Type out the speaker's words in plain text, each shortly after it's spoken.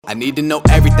I need to know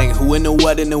everything, who and the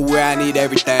what and the where, I need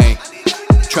everything.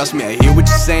 Trust me, I hear what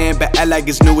you're saying, but act like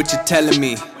it's new what you're telling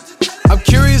me. I'm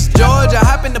curious, George, I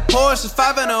hop in the Porsche, it's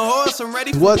 5 and a horse, I'm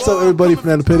ready for What's up, everybody?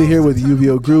 Fernando Petty here with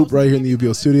UVO Group, right here in the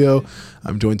UVO studio.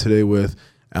 I'm joined today with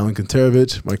Alan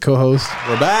Kontarovich, my co-host.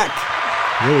 We're back.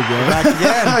 There we go. We're back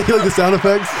again. You like the sound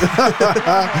effects?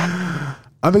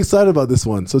 I'm excited about this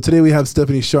one. So today we have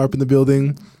Stephanie Sharp in the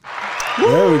building. Woo!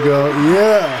 There we go.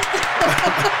 Yeah.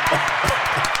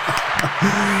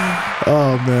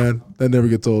 Oh, man. That never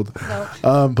gets old.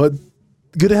 Nope. But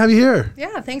good to have you here.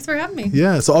 Yeah, thanks for having me.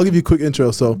 Yeah, so I'll give you a quick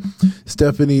intro. So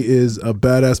Stephanie is a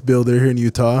badass builder here in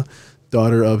Utah,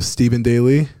 daughter of Stephen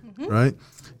Daly, right?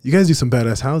 You guys do some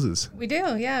badass houses. We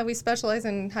do, yeah. We specialize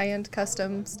in high-end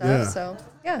custom stuff, Yeah. so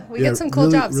yeah, we get some cool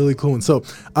really, jobs. Really cool. And so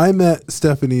I met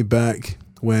Stephanie back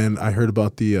when I heard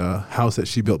about the house that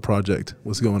she built project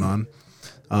was going on.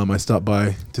 I stopped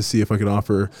by to see if I could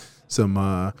offer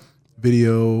some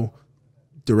video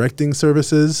directing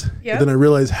services. Yep. But then I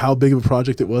realized how big of a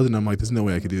project it was, and I'm like, there's no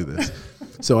way I could do this.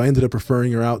 So I ended up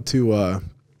referring her out to,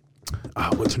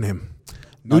 what's her name?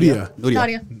 Nadia.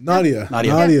 Nadia.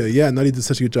 Nadia. Yeah, Nadia did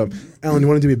such a good job. Alan, you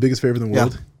want to do me the biggest favor in the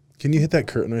world? Yeah. Can you hit that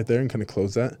curtain right there and kind of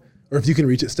close that? Or if you can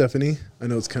reach it, Stephanie. I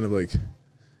know it's kind of like,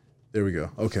 there we go.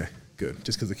 Okay, good.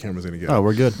 Just because the camera's going to get Oh,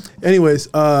 we're good.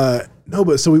 Anyways, no,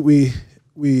 but so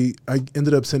I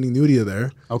ended up sending Nadia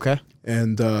there. Okay.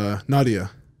 And Nadia.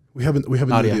 We have a Nadia.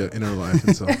 Nadia in our life.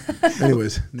 And so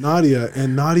anyways,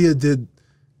 Nadia did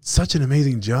such an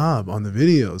amazing job on the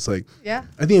videos. Like, Yeah,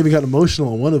 I think I even got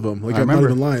emotional on one of them. Like, I'm not remember.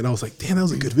 even lying. I was like, damn, that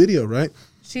was a good video, right?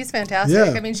 she's fantastic.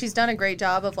 Yeah. I mean, she's done a great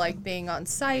job of like being on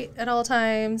site at all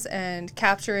times and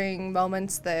capturing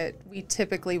moments that we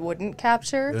typically wouldn't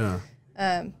capture.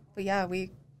 Yeah. But yeah,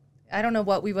 I don't know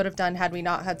what we would have done had we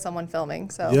not had someone filming.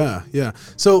 So Yeah.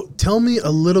 So tell me a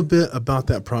little bit about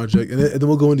that project, and then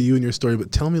we'll go into you and your story,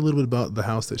 but tell me a little bit about the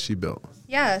house that she built.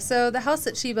 Yeah, so the house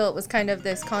that she built was kind of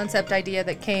this concept idea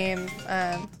that came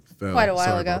Phil, quite a while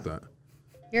sorry ago. about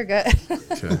You're good.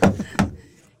 that. Okay.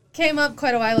 Came up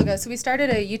quite a while ago. So we started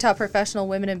a Utah Professional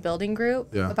Women in Building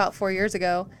group about 4 years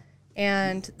ago.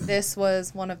 And this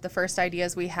was one of the first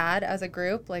ideas we had as a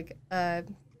group, like a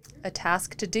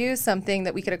task to do, something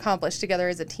that we could accomplish together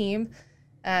as a team.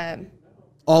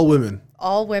 All women.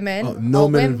 All women. Oh, no all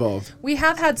men involved. We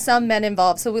have had some men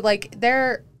involved. So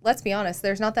let's be honest,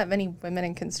 there's not that many women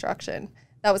in construction.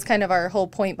 That was kind of our whole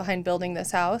point behind building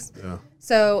this house. Yeah.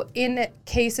 So in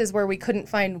cases where we couldn't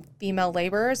find female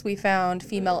laborers, we found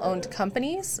female-owned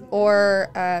companies or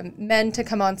men to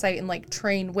come on site and like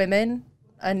train women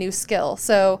a new skill.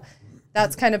 So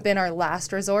that's kind of been our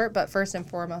last resort, but first and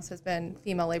foremost has been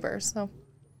female laborers. So,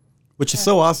 Which is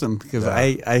so awesome because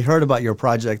I heard about your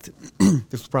project. This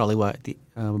was probably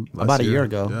about a year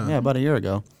ago. Yeah. Yeah, about a year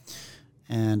ago.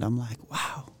 And I'm like,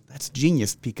 wow, that's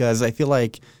genius because I feel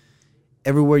like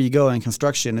everywhere you go in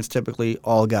construction, it's typically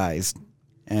all guys.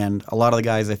 And a lot of the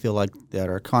guys I feel like that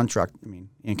are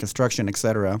in construction, et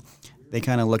cetera, they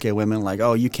kind of look at women like,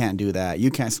 oh, you can't do that.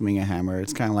 You can't swing a hammer.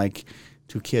 It's kind of like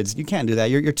two kids. You can't do that.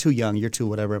 You're too young. You're too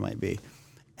whatever it might be.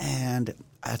 And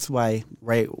that's why,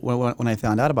 right, when I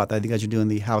found out about that, you guys are doing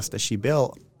the house that she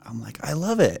built, I'm like, I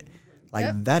love it.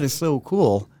 Like, that is so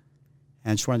cool.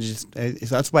 And she wanted to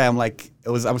so that's why I'm like, I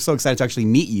was so excited to actually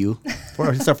meet you.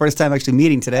 It's our first time actually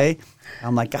meeting today.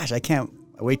 I'm like, gosh, I can't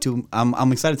wait to,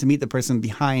 I'm excited to meet the person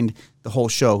behind the whole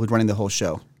show, who's running the whole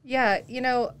show. yeah,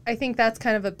 I think that's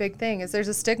kind of a big thing is there's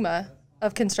a stigma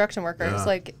of construction workers. Yeah.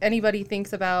 Like anybody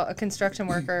thinks about a construction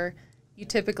worker, you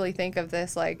typically think of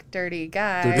this like dirty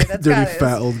guy. Dirty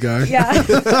fat old guy. Yeah.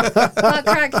 Butt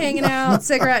crack hanging out,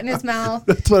 cigarette in his mouth.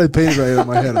 That's what I painted right in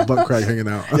my head, a butt crack hanging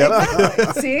out.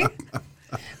 Exactly. See?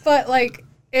 But like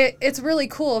it's really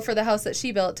cool for the house that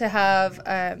she built to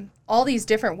have all these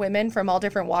different women from all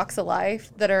different walks of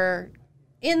life that are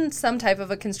in some type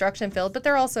of a construction field, but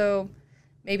they're also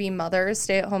maybe mothers,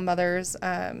 stay-at-home mothers.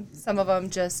 Some of them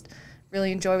just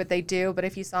really enjoy what they do, but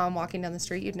if you saw them walking down the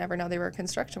street, you'd never know they were a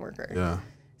construction worker. Yeah.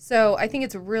 So I think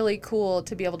it's really cool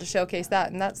to be able to showcase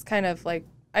that, and that's kind of like,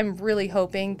 I'm really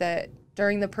hoping that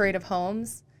during the Parade of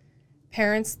Homes,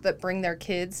 parents that bring their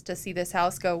kids to see this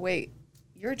house go, wait,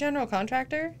 you're a general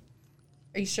contractor?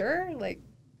 Are you sure? Like,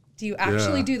 do you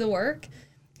actually do the work?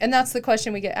 And that's the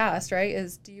question we get asked, right?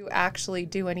 Is do you actually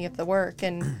do any of the work?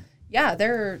 And yeah,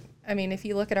 if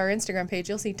you look at our Instagram page,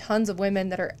 you'll see tons of women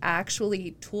that are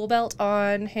actually tool belt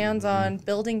on, hands on,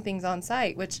 building things on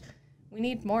site, which we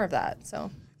need more of that. So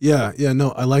Yeah,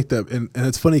 no, I like that. And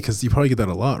it's funny because you probably get that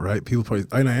a lot, right? People probably,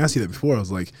 and I asked you that before. I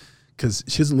was like, because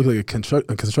she doesn't look like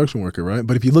a construction worker, right?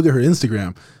 But if you look at her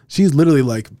Instagram, she's literally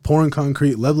like pouring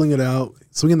concrete, leveling it out,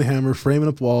 swinging the hammer, framing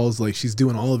up walls. Like she's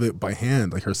doing all of it by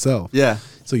hand, like herself. Yeah.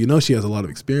 So you know she has a lot of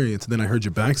experience. And then I heard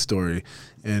your backstory,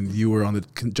 and you were on the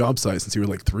job site since you were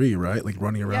like 3, right? Like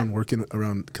running around, working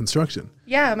around construction.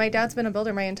 Yeah, my dad's been a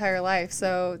builder my entire life.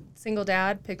 So single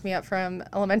dad picked me up from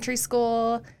elementary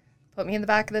school, put me in the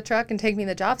back of the truck, and take me to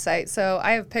the job site. So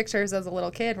I have pictures as a little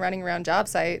kid running around job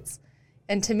sites.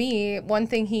 And to me, one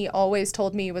thing he always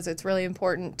told me was it's really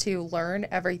important to learn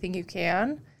everything you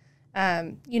can.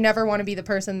 You never want to be the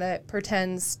person that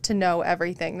pretends to know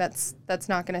everything. That's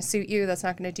not going to suit you. That's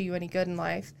not going to do you any good in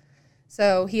life.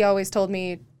 So he always told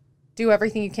me, do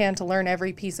everything you can to learn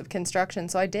every piece of construction.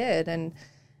 So I did. And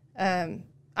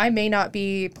I may not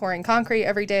be pouring concrete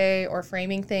every day or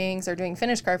framing things or doing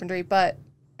finished carpentry, but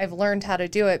I've learned how to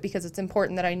do it because it's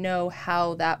important that I know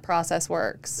how that process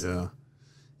works. Yeah.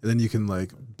 And then you can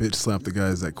like bitch slap the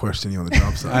guys that question you on the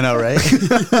job site. I know, right?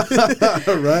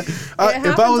 Right? If I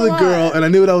happens was a a girl lot. and I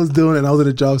knew what I was doing and I was at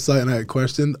a job site and I had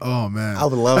questioned, oh man. I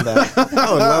would love that.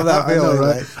 I would love that I know, feeling.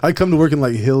 right? Like, I'd come to work in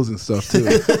like hills and stuff too.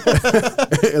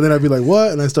 And then I'd be like,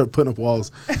 what? And I start putting up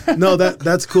walls. No,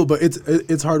 that's cool, but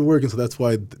it's hard work. And so that's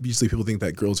why usually people think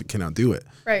that girls cannot do it.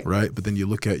 Right. Right. But then you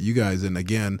look at you guys, and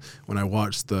again, when I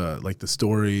watched the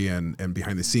story and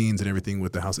behind the scenes and everything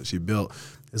with the house that she built,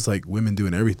 it's like women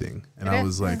doing everything. And It I is,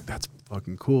 was like, yeah. that's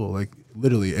fucking cool. Like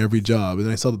literally every job. And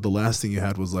then I saw that the last thing you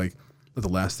had was like, not the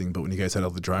last thing, but when you guys had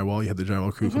all the drywall, you had the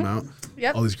drywall crew come out.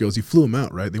 Yep. All these girls, you flew them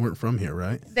out, right? They weren't from here,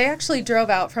 right? They actually drove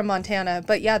out from Montana,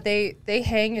 but yeah, they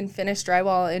hang and finish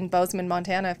drywall in Bozeman,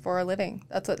 Montana for a living.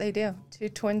 That's what they do. 2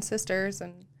 twin sisters,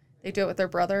 and they do it with their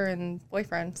brother and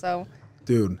boyfriend. So,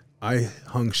 Dude, I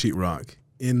hung sheetrock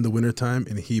in the wintertime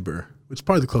in Heber, which is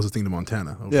probably the closest thing to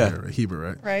Montana over Yeah. there, right? Heber,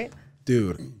 right? right?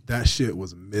 Dude, that shit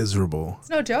was miserable. It's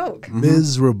no joke.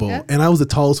 Miserable. Yeah. And I was the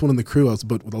tallest one in the crew. I was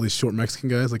but with all these short Mexican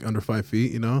guys, like under 5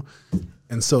 feet, you know?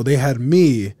 And so they had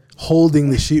me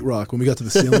holding the sheetrock when we got to the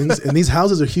ceilings. And these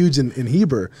houses are huge in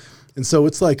Heber. And so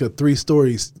it's like a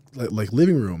 3-story like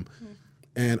living room.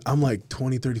 And I'm like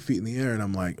 20, 30 feet in the air. And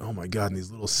I'm like, oh my God. And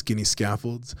these little skinny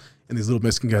scaffolds. And these little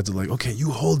Mexican guys are like, okay, you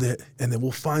hold it. And then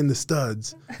we'll find the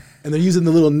studs. And they're using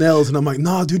the little nails. And I'm like,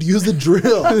 nah, dude, use the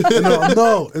drill. And they're like,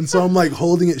 no. And so I'm like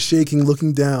holding it, shaking,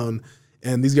 looking down.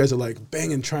 And these guys are like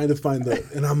banging, trying to find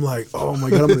and I'm like, oh my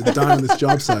God, I'm going to die on this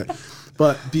job site.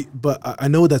 But I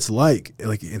know what that's like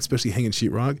especially hanging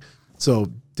sheetrock. So,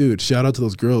 dude, shout out to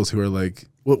those girls who are like,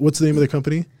 what's the name of their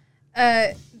company?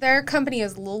 Their company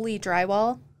is Lully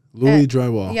Drywall. Louis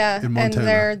Drywall. Yeah, in and Montana.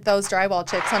 they're those drywall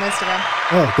chicks on Instagram.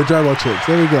 Oh, the drywall chicks.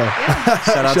 There we go.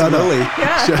 shout out Shout to out. Lily.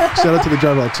 Yeah, Shout out to the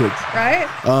drywall chicks. right?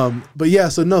 But yeah,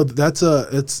 so no,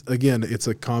 it's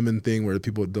a common thing where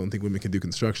people don't think women can do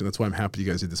construction. That's why I'm happy you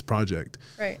guys did this project.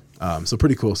 Right. So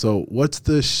pretty cool. So what's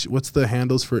the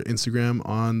handles for Instagram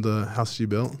on the house she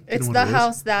built? It's You know the what it is?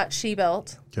 house that she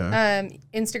built. Okay.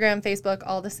 Instagram, Facebook,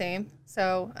 all the same.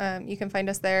 So you can find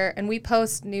us there. And we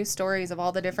post news stories of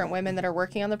all the different women that are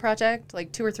working on the project,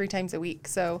 like 2 or 3 times a week.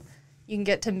 So you can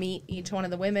get to meet each one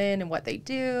of the women and what they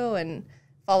do and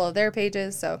follow their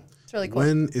pages. So it's really cool.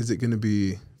 When is it going to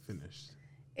be finished?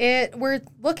 We're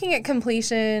looking at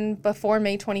completion before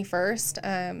May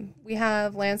 21st. We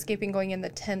have landscaping going in the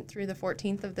 10th through the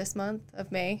 14th of this month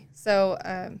of May. So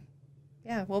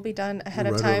yeah, we'll be done ahead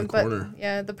Right of around time. the But corner.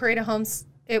 yeah, the Parade of Homes,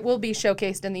 it will be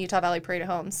showcased in the Utah Valley Parade of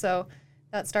Homes. So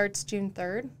that starts June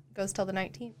 3rd, goes till the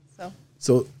 19th.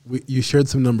 So you shared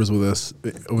some numbers with us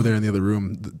over there in the other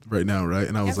room right now, right?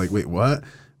 And I was Yep. like, wait, what?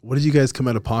 What did you guys come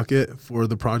out of pocket for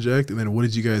the project? And then what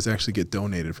did you guys actually get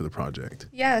donated for the project?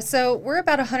 Yeah, so we're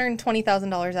about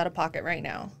 $120,000 out of pocket right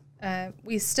now.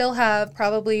 We still have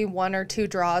probably 1 or 2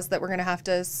 draws that we're going to have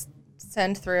to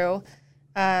send through.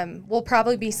 We'll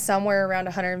probably be somewhere around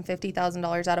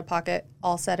 $150,000 out of pocket,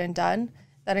 all said and done.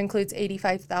 That includes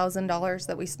 $85,000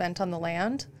 that we spent on the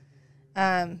land.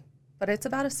 But it's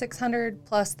about a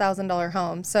 $600,000+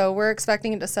 home. So we're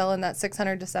expecting it to sell in that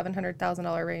 $600,000 to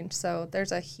 $700,000 range. So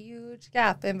there's a huge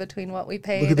gap in between what we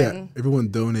paid. Look at that. and Everyone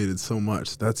donated so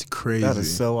much. That's crazy. That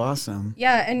is so awesome.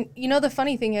 Yeah, and you know the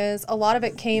funny thing is a lot of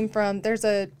it came from, there's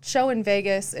a show in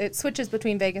Vegas. It switches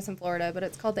between Vegas and Florida, but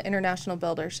it's called the International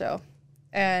Builder Show.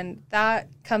 And that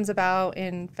comes about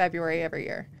in February every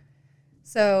year.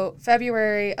 So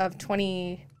February of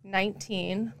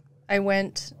 2019, I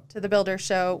went to the Builder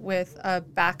Show with a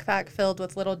backpack filled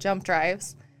with little jump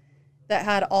drives that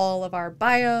had all of our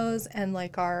bios and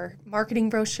like our marketing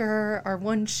brochure, our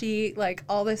one sheet, like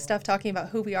all this stuff talking about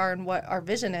who we are and what our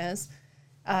vision is.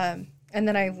 And And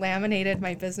then I laminated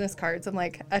my business cards and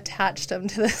like attached them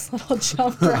to this little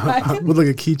jump drive. With like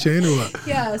a keychain or what?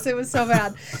 Yes, it was so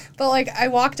bad. But like I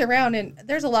walked around, and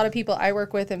there's a lot of people I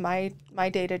work with in my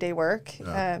day-to-day work.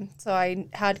 Yeah. So I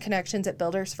had connections at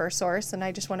Builders First Source, and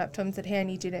I just went up to them and said, hey, I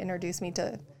need you to introduce me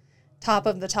to Top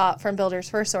of the Top from Builders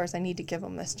First Source. I need to give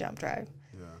them this jump drive.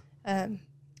 Yeah.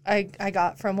 I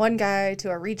got from one guy to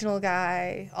a regional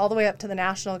guy all the way up to the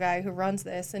national guy who runs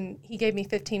this, and he gave me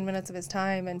 15 minutes of his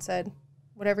time and said,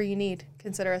 whatever you need,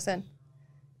 consider us in.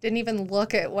 Didn't even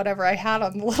look at whatever I had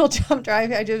on the little jump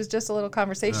drive. It was just a little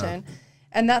conversation. Yeah.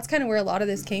 And that's kind of where a lot of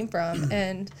this came from.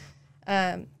 And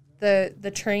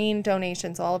the train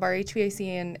donations, all of our HVAC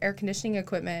and air conditioning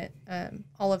equipment,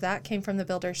 all of that came from the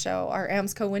Builders Show. Our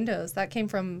Amsco windows, that came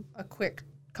from a quick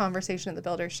conversation at the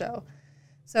Builders Show.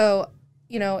 So,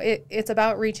 you know, it's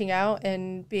about reaching out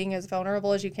and being as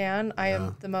vulnerable as you can. I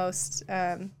am the most,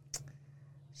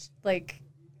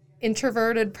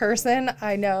 introverted person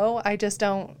I know.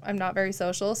 I'm not very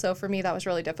social. So for me, that was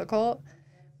really difficult.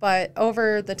 But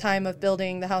over the time of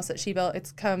building the house that she built,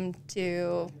 it's come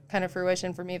to kind of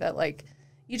fruition for me that, like,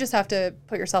 you just have to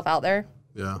put yourself out there.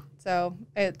 Yeah. So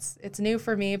it's new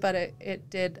for me, but it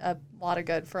did a lot of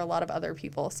good for a lot of other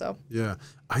people. So yeah,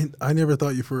 I never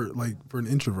thought you for an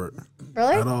introvert.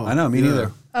 Really? At all. I know, me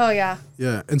neither. Oh yeah.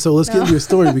 Yeah, and so let's get into your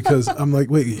story, because I'm like,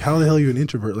 wait, how the hell are you an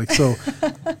introvert? Like, so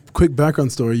quick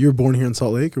background story. You were born here in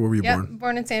Salt Lake, or where were you born?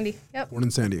 Born in Sandy. Yep. Born in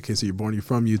Sandy. Okay, so you're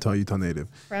from Utah native.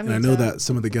 From and Utah. I know that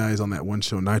some of the guys on that one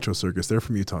show, Nitro Circus, they're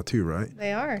from Utah too, right?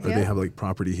 They are. Or they have like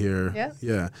property here. Yeah.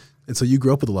 Yeah. And so you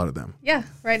grew up with a lot of them. Yeah,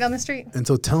 right down the street. And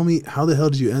so tell me, how the hell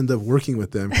did you end up working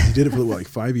with them? 'Cause you did it for what, like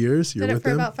 5 years? You were Did it with for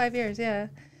them? about 5 years, yeah.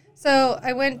 So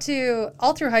I went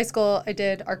all through high school, I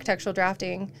did architectural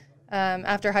drafting.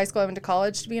 After high school, I went to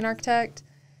college to be an architect.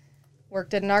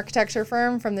 Worked at an architecture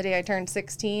firm from the day I turned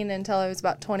 16 until I was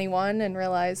about 21, and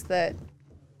realized that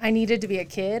I needed to be a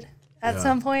kid at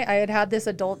some point. I had this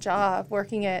adult job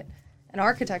working at an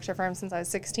architecture firm since I was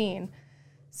 16.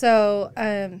 So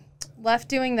left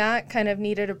doing that, kind of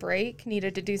needed a break,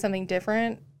 needed to do something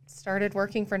different. Started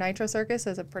working for Nitro Circus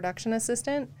as a production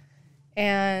assistant,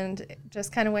 and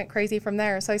just kind of went crazy from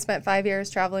there. So I spent 5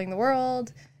 years traveling the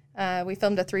world. We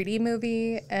filmed a 3D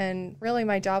movie, and really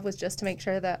my job was just to make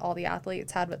sure that all the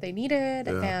athletes had what they needed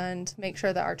and make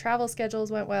sure that our travel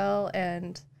schedules went well.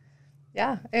 And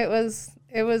yeah, it was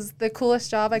the coolest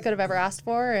job I could have ever asked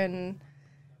for, and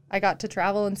I got to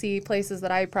travel and see places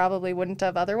that I probably wouldn't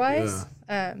have otherwise.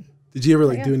 Yeah. Did you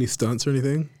ever do any stunts or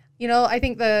anything? You know, I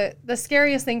think the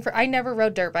scariest thing I never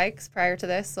rode dirt bikes prior to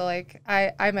this. So like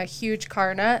I'm a huge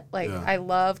car nut. I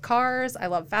love cars. I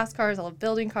love fast cars. I love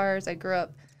building cars. I grew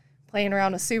up playing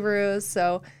around with Subarus.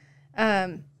 So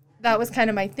that was kind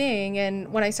of my thing.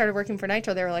 And when I started working for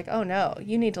Nitro, they were like, oh no,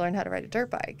 you need to learn how to ride a dirt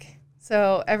bike.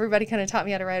 So everybody kind of taught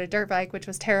me how to ride a dirt bike, which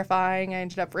was terrifying. I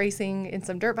ended up racing in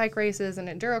some dirt bike races and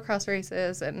endurocross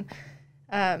races, and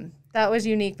that was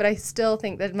unique. But I still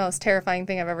think the most terrifying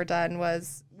thing I've ever done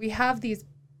was, we have these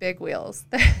big wheels.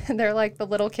 They're like the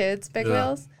little kids' big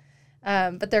wheels,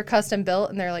 but they're custom built,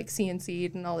 and they're like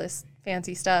CNC'd and all this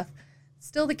fancy stuff.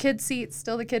 Still the kid seats,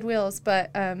 still the kid wheels,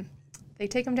 but they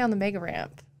take them down the mega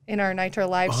ramp in our Nitro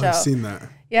live show. I've seen that.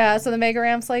 Yeah, so the mega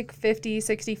ramp's like 50,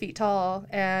 60 feet tall,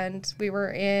 and we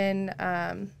were in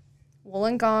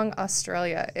Wollongong,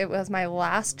 Australia. It was my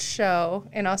last show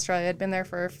in Australia. I'd been there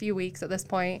for a few weeks at this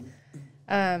point,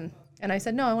 and I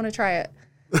said, no, I want to try it.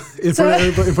 in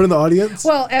front of the audience?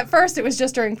 Well, at first it was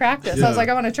just during practice. I was like,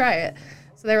 I want to try it.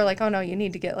 So they were like, oh, no, you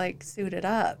need to get, like, suited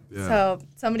up. Yeah. So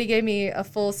somebody gave me a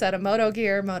full set of moto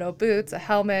gear, moto boots, a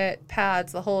helmet,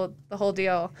 pads, the whole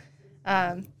deal.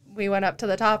 We went up to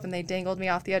the top, and they dangled me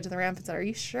off the edge of the ramp and said, are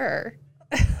you sure?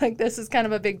 Like, this is kind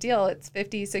of a big deal. It's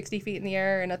 50, 60 feet in the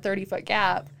air and a 30-foot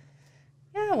gap.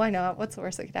 Yeah, why not? What's the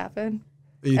worst that could happen?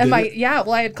 I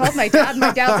had called my dad, and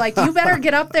my dad's like, you better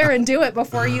get up there and do it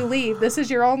before you leave. This is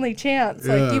your only chance.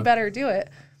 Like, you better do it.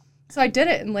 So I did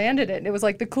it and landed it. And it was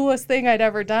like the coolest thing I'd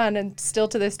ever done. And still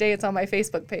to this day, it's on my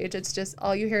Facebook page. It's just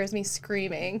all you hear is me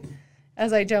screaming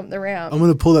as I jump the ramp. I'm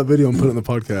going to pull that video and put it in the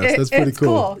podcast. That's pretty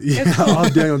cool. Yeah, I'll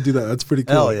do that. That's pretty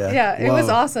cool. Hell yeah. Yeah, it was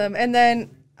awesome. And then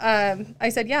I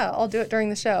said, yeah, I'll do it during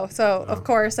the show. So, of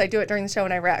course, I do it during the show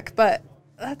and I wreck. But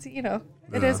that's, it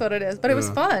is what it is. But it was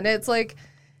fun. It's like,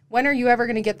 when are you ever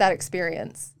going to get that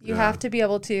experience? You have to be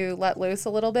able to let loose a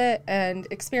little bit and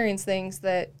experience things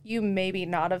that you maybe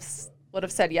would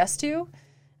have said yes to.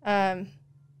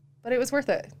 But it was worth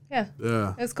it. Yeah.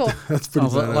 Yeah. It was cool. That's pretty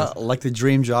badass. Like the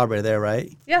dream job right there,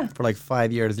 right? Yeah. For like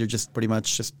 5 years, you're just pretty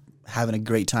much just having a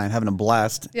great time, having a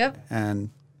blast. Yep. And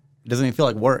It doesn't even feel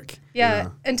like work. Yeah.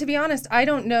 And to be honest, I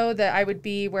don't know that I would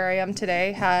be where I am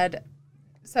today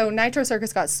so Nitro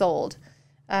Circus got sold.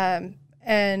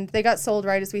 And they got sold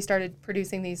right as we started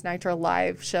producing these Nitro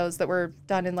Live shows that were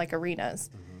done in like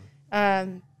arenas.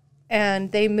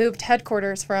 And they moved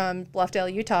headquarters from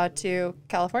Bluffdale, Utah to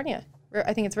California.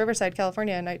 I think it's Riverside,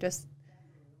 California. And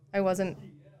I wasn't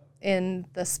in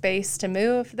the space to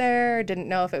move there. Didn't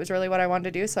know if it was really what I wanted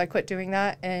to do. So I quit doing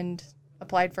that and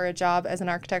applied for a job as an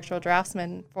architectural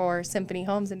draftsman for Symphony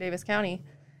Homes in Davis County.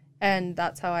 And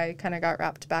that's how I kind of got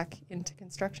wrapped back into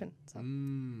construction. So.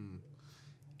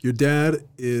 Your dad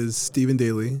is Stephen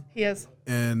Daly. He is.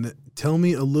 And tell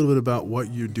me a little bit about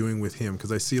what you're doing with him,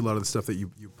 because I see a lot of the stuff that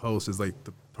you post is like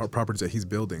the properties that he's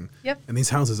building. Yep. And these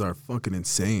houses are fucking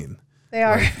insane. They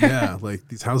are. Like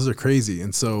these houses are crazy.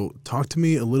 And so talk to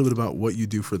me a little bit about what you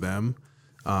do for them,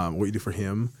 what you do for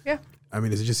him. Yeah. I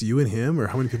mean, is it just you and him, or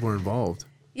how many people are involved?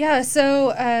 Yeah,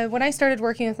 so when I started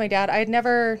working with my dad,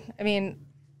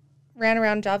 ran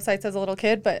around job sites as a little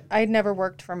kid, but I'd never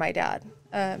worked for my dad.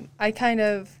 I kind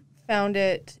of found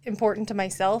it important to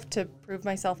myself to prove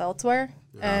myself elsewhere,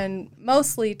 and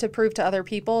mostly to prove to other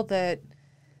people that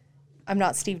I'm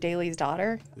not Steve Daly's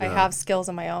daughter. I have skills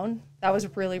of my own. That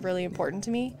was really, really important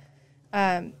to me.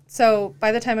 So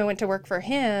by the time I went to work for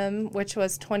him, which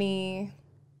was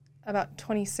about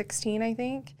 2016, I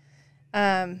think,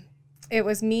 it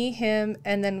was me, him,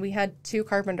 and then we had 2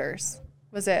 carpenters.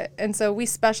 Was it. And so we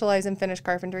specialize in finished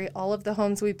carpentry. All of the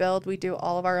homes we build, we do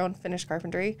all of our own finished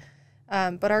carpentry.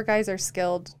 But our guys are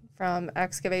skilled from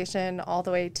excavation all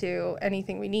the way to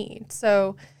anything we need.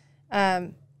 So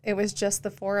it was just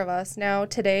the 4 of us. Now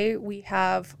today we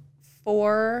have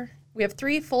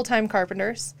 3 full-time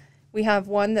carpenters. We have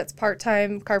 1 that's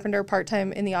part-time carpenter,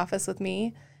 part-time in the office with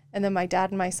me. And then my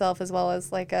dad and myself, as well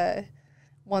as like a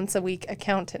once-a-week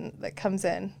accountant that comes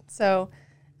in. So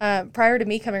prior to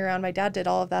me coming around, my dad did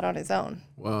all of that on his own.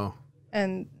 Wow.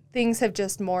 And things have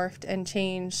just morphed and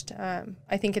changed.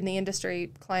 I think in the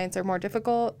industry, clients are more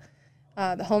difficult.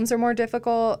 The homes are more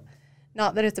difficult.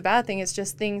 Not that it's a bad thing. It's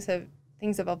just things have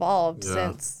evolved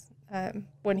since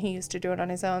when he used to do it on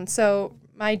his own. So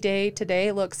my day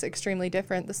today looks extremely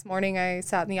different. This morning I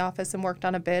sat in the office and worked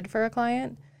on a bid for a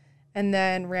client, and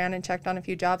then ran and checked on a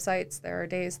few job sites. There are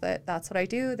days that's what I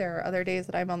do. There are other days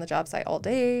that I'm on the job site all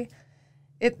day.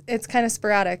 It's kind of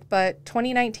sporadic, but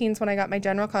 2019 is when I got my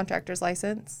general contractor's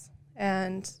license,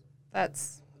 and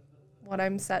that's what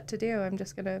I'm set to do. I'm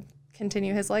just going to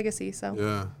continue his legacy. So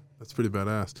yeah, that's pretty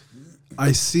badass.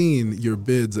 I seen your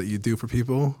bids that you do for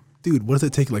people. Dude, what does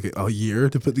it take, like a year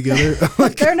to put together?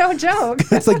 They're no joke.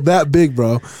 It's like that big,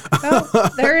 bro. No,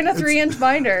 they're in a 3-inch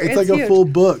binder. It's like huge. a full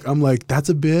book. I'm like, that's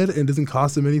a bid and it doesn't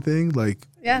cost them anything? Like,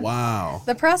 wow.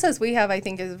 The process we have, I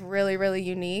think, is really, really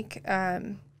unique.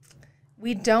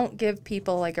 We don't give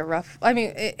people like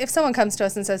if someone comes to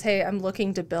us and says, hey, I'm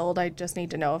looking to build, I just need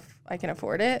to know if I can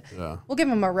afford it. Yeah. We'll give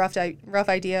them a rough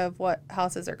idea of what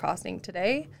houses are costing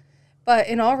today. But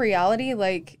in all reality,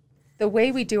 like, the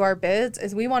way we do our bids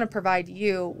is we want to provide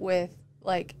you with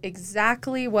like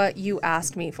exactly what you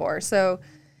asked me for. So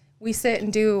we sit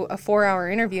and do a 4-hour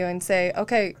interview and say,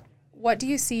 okay, what do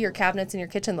you see your cabinets in your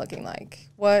kitchen looking like?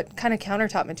 What kind of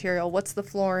countertop material? What's the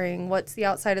flooring? What's the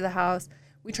outside of the house?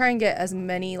 We try and get as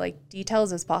many like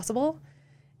details as possible.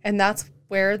 And that's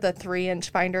where the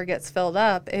 3-inch binder gets filled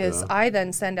up is I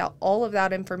then send out all of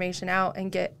that information out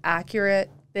and get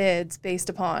accurate bids based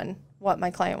upon what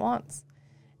my client wants.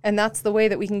 And that's the way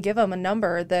that we can give them a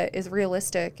number that is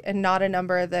realistic and not a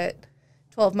number that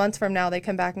 12 months from now they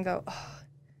come back and go, oh,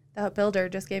 that builder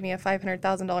just gave me a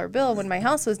 $500,000 bill when my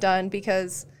house was done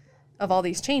because of all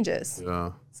these changes.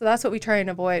 Yeah. So that's what we try and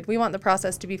avoid. We want the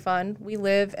process to be fun. We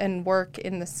live and work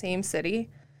in the same city.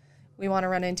 We want to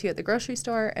run into you at the grocery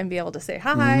store and be able to say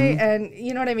hi, and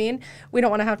you know what I mean? We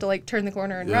don't want to have to like turn the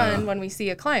corner and run when we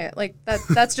see a client. Like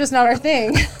that's just not our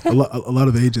thing. A lot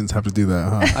of agents have to do that,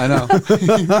 huh? I know.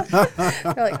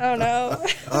 You're like, oh no.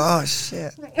 Oh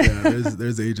shit. Yeah,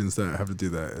 there's agents that have to do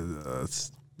that.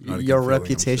 It's not a good Your feeling,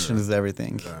 reputation I'm is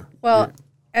everything. Yeah. Well,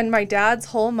 and my dad's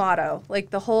whole motto,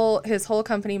 like his whole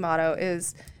company motto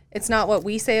is, it's not what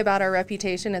we say about our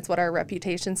reputation, it's what our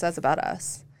reputation says about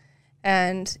us.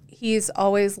 And he's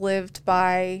always lived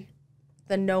by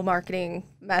the no marketing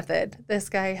method. This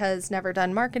guy has never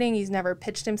done marketing. He's never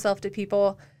pitched himself to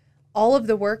people. All of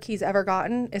the work he's ever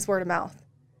gotten is word of mouth.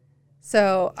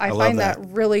 So I find that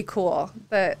really cool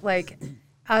that like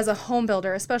as a home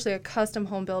builder, especially a custom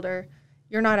home builder,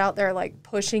 you're not out there like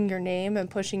pushing your name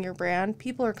and pushing your brand.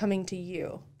 People are coming to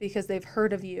you because they've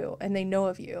heard of you and they know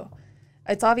of you.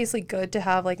 It's obviously good to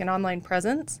have like an online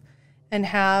presence. and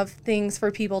have things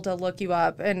for people to look you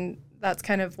up. And that's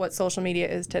kind of what social media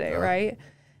is today, right?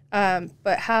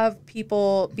 But have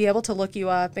people be able to look you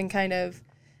up and kind of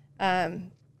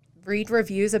read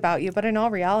reviews about you. But in all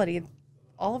reality,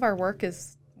 all of our work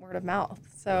is word of mouth.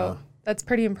 So that's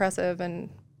pretty impressive. And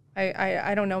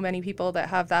I don't know many people that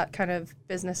have that kind of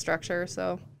business structure.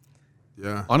 So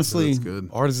Yeah. Honestly, that's good.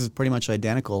 ours is pretty much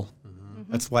identical.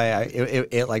 That's why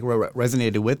it like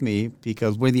resonated with me,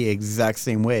 because we're the exact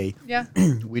same way. yeah,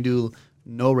 We do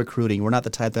no recruiting. We're not the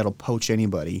type that'll poach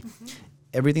anybody.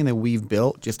 Everything that we've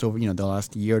built just over the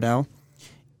last year now,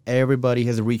 everybody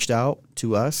has reached out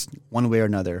to us one way or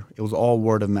another. It was all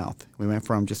word of mouth. We went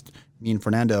from just me and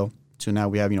Fernando to now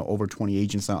we have over 20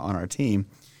 agents on our team,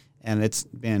 and it's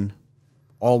been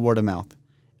all word of mouth.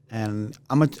 And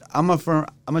I'm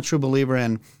a true believer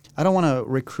in, I don't want to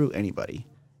recruit anybody.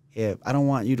 If I don't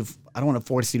want to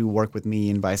force you to work with me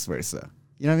and vice versa.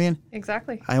 You know what I mean?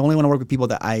 exactly. I only want to work with people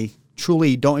that I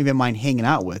truly don't even mind hanging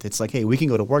out with. It's like, hey, we can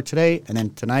go to work today, and then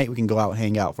tonight we can go out and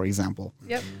hang out, for example.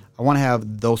 Yep. I want to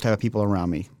have those type of people around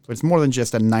me. So it's more than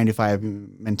just a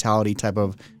 9-to-5 mentality type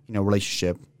of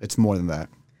relationship. It's more than that.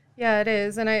 Yeah, it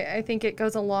is. And I think it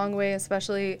goes a long way,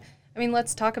 especially, I mean,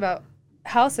 let's talk about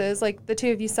houses. Like the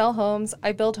two of you sell homes,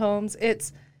 I build homes.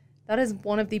 That is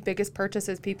one of the biggest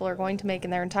purchases people are going to make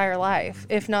in their entire life,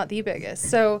 if not the biggest.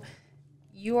 So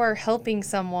you are helping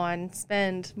someone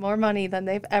spend more money than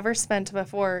they've ever spent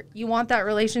before. You want that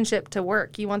relationship to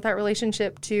work. You want that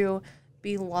relationship to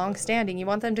be long-standing. You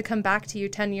want them to come back to you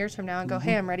 10 years from now and go,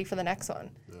 hey, I'm ready for the next one.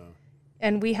 Yeah.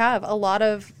 And we have a lot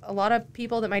of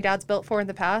people that my dad's built for in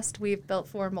the past, we've built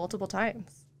for multiple times.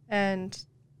 And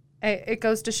it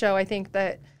goes to show, I think,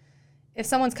 that if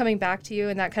someone's coming back to you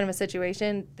in that kind of a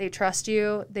situation, they trust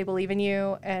you, they believe in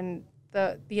you, and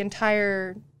the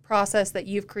entire process that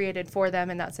you've created for them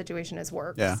in that situation has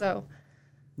worked. Yeah. So,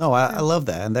 No, I love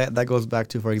that. And that goes back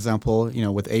to, for example,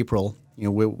 with April, we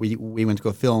went to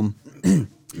go film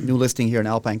new listing here in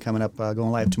Alpine coming up,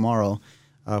 going live tomorrow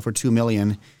for $2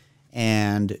 million.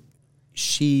 And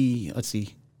she,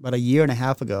 about a year and a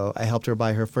half ago, I helped her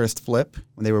buy her first flip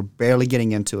when they were barely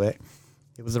getting into it.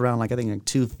 It was around like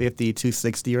 250,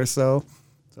 260 or so.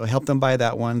 So I helped them buy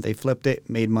that one. They flipped it,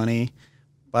 made money.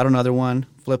 Bought another one,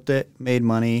 flipped it, made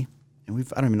money. And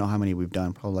I don't even know how many we've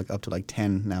done, probably up to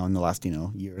 10 now in the last,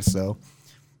 year or so.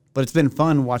 But it's been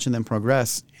fun watching them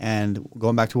progress. And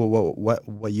going back to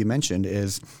what you mentioned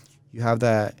is you have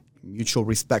that mutual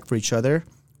respect for each other,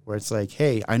 where it's like,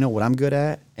 hey, I know what I'm good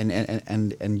at,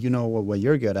 and you know what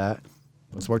you're good at.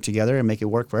 Let's work together and make it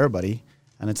work for everybody.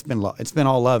 And it's been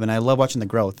all love, and I love watching the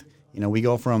growth. We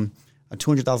go from a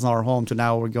 $200,000 home to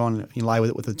now we're going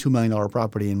live with a $2 million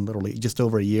property in literally just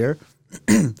over a year.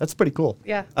 That's pretty cool.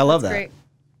 yeah. I love that. Great.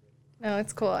 No,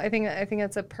 it's cool. I think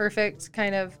it's a perfect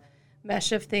kind of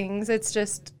mesh of things. It's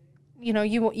just,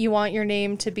 you want your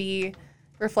name to be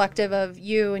reflective of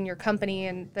you and your company,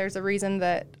 and there's a reason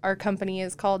that our company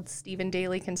is called Stephen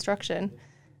Daly Construction.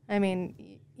 I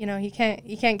mean, you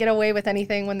can't get away with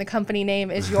anything when the company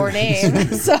name is your name.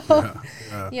 So,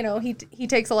 he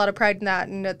takes a lot of pride in that,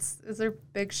 and those are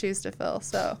big shoes to fill.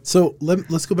 So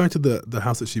let's go back to the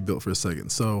house that she built for a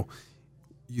second. So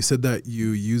you said that you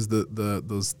used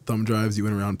those thumb drives. You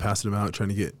went around passing them out, trying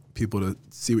to get people to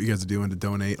see what you guys are doing, to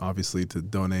donate, obviously, to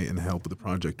donate and help with the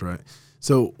project, right?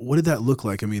 So what did that look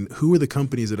like? I mean, who were the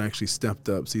companies that actually stepped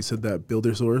up? So you said that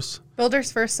Builder Source?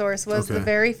 Builders First Source was the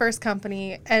very first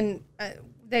company, and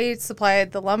they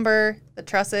supplied the lumber, the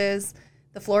trusses,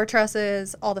 the floor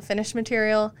trusses, all the finished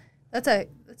material. That's a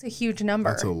huge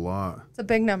number. That's a lot. It's a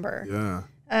big number.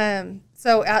 Yeah.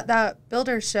 So at that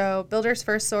Builders show, Builders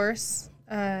First Source,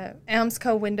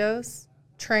 Amsco Windows,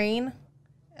 Train,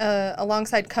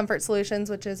 alongside Comfort Solutions,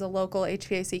 which is a local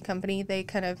HVAC company, they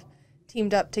kind of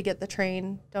teamed up to get the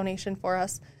Train donation for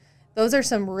us. Those are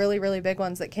some really, really big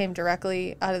ones that came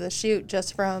directly out of the chute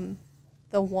just from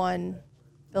the one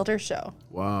Builders show.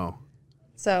 Wow.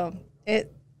 So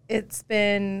it's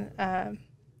been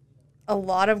a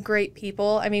lot of great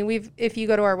people. I mean, if you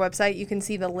go to our website, you can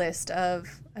see the list of,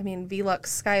 Velux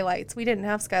skylights. We didn't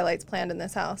have skylights planned in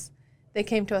this house. They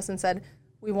came to us and said,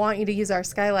 we want you to use our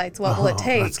skylights. What will it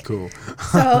take? That's cool.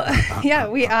 So, yeah,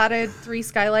 we added 3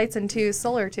 skylights and 2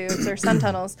 solar tubes or sun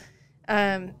tunnels.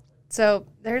 So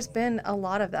there's been a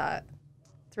lot of that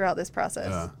throughout this process.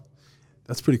 Yeah.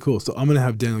 That's pretty cool. So I'm going to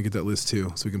have Daniel get that list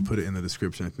too, so we can put it in the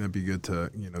description. I think that'd be good to,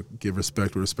 give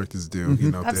respect where respect is due.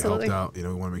 Mm-hmm. If Absolutely. they helped out,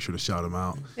 we want to make sure to shout them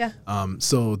out. Yeah.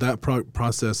 So that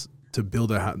process to build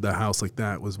the house like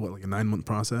that was what, like a 9-month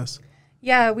process?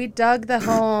 Yeah, we dug the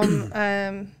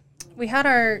home. We had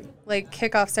our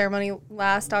kickoff ceremony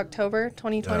last October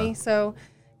 2020. Yeah. So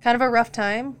kind of a rough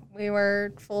time. We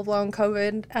were full-blown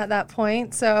COVID at that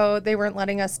point, so they weren't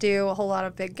letting us do a whole lot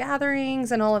of big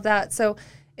gatherings and all of that. So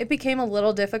it became a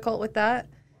little difficult with that.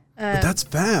 But that's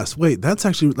fast. Wait, that's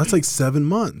like 7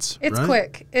 months. It's right?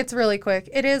 quick. It's really quick.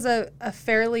 It is a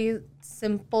fairly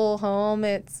simple home.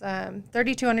 It's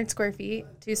 3,200 square feet,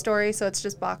 2-story, so it's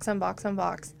just box on box on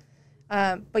box.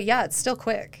 But yeah, it's still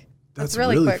quick. That's it's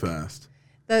really quick. fast.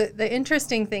 The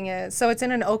interesting thing is, so it's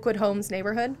in an Oakwood Homes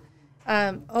neighborhood.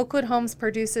 Oakwood Homes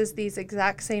produces these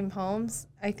exact same homes,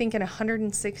 I think, in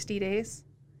 160 days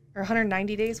or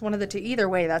 190 days, one of the two. Either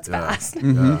way, that's fast.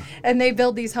 Yeah. And they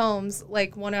build these homes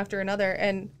like one after another.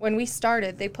 And when we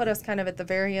started, they put us kind of at the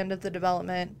very end of the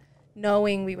development,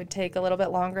 knowing we would take a little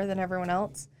bit longer than everyone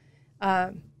else.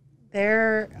 I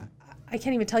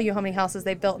can't even tell you how many houses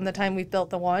they built in the time we've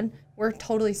built the one. We're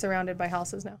totally surrounded by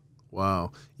houses now.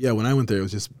 Wow. Yeah, when I went there, it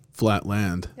was just flat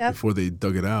land Yep. before they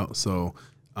dug it out. So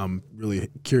I'm really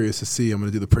curious to see. I'm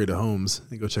going to do the Parade of Homes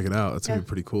and go check it out. It's going to be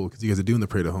pretty cool because you guys are doing the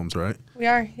Parade of Homes, right? We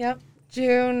are, yep.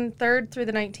 June 3rd through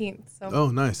the 19th. So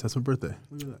Oh, nice. That's my birthday.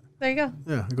 Look at that. there you go.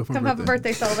 Yeah, I go for Come my have a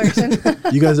birthday. birthday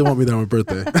celebration. You guys don't want me there on my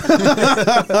birthday.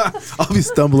 I'll be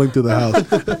stumbling through the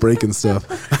house, breaking stuff.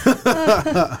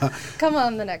 Come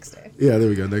on the next day. Yeah, there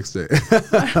we go. Next day.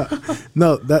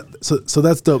 No, so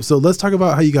that's dope. So let's talk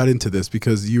about how you got into this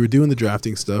because you were doing the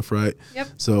drafting stuff, right? Yep.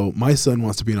 So my son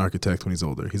wants to be an architect when he's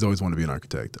older. He's always wanted to be an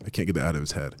architect. I can't get that out of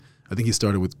his head. I think he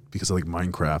started because of like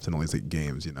Minecraft and all these like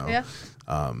games, you know. Yeah.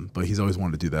 But he's always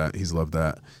wanted to do that. He's loved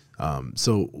that.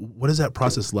 So what is that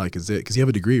process like? Is it because you have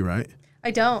a degree, right? I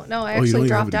don't. No, I You actually don't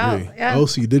even have dropped a out. degree. Yeah. Oh,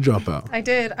 so you did drop out. I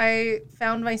did. I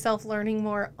found myself learning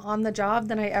more on the job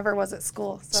than I ever was at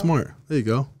school. So, Smart. There you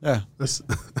go. Yeah. That's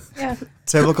yeah.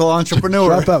 Typical entrepreneur.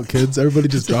 drop out, kids. Everybody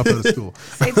just drop out of school.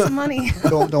 Save some money.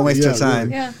 Don't waste your time.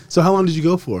 really. Yeah. So how long did you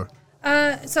go for?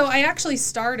 So I actually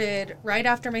started right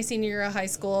after my senior year of high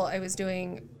school. I was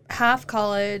doing half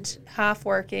college, half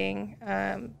working.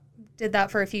 Did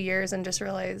that for a few years and just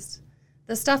realized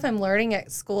the stuff I'm learning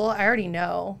at school, I already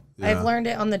know. Yeah. I've learned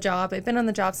it on the job. I've been on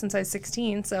the job since I was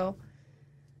 16, so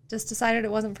just decided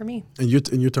it wasn't for me. And you're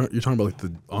talking about like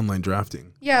the online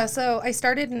drafting. Yeah, so I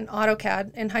started in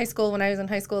AutoCAD in high school. When I was in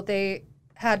high school, they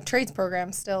had trades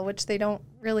programs still, which they don't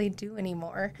really do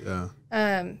anymore. Yeah.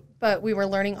 But we were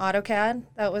learning AutoCAD.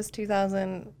 That was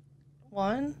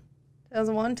 2001,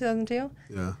 2002.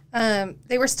 Yeah.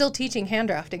 They were still teaching hand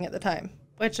drafting at the time,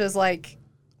 which is like,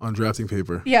 On drafting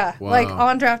paper. yeah, Wow. like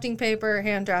on drafting paper,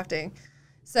 hand drafting.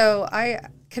 So I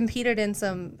competed in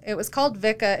some, it was called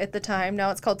VICA at the time.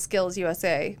 Now it's called Skills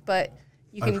USA, but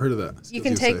you can, I've heard of that. you Skills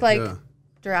can USA, take like yeah.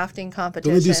 drafting Don't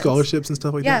competitions. they do scholarships and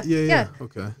stuff like Yeah, that? Yeah. yeah.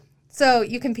 Okay. So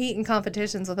you compete in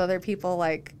competitions with other people,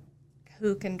 like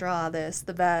who can draw this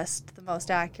the best, the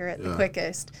most accurate, the Yeah.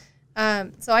 quickest.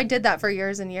 So I did that for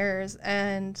years and years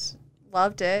and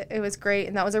loved it. It was great,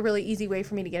 and that was a really easy way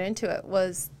for me to get into it.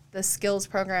 Was the skills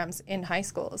programs in high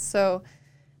schools. So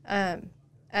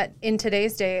in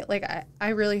today's day, like I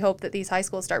really hope that these high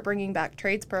schools start bringing back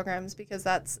trades programs because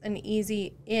that's an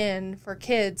easy in for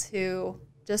kids who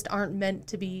just aren't meant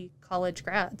to be college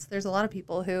grads. There's a lot of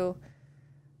people who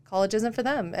college isn't for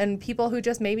them, and people who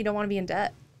just maybe don't want to be in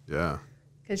debt Yeah.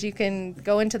 because you can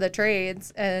go into the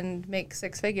trades and make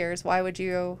 6 figures. Why would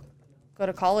you go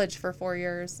to college for 4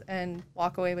 years and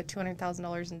walk away with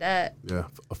 $200,000 in debt? Yeah.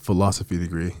 A philosophy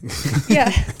degree. Yeah.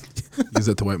 Use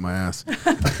that to wipe my ass.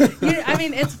 I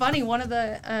mean, it's funny. One of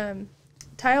the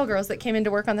tile girls that came in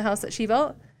to work on the house that she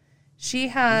built, she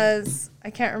has, I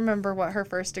can't remember what her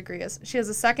first degree is. She has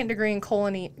a second degree in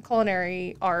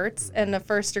culinary arts and a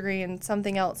first degree in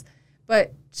something else,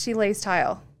 but she lays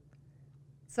tile.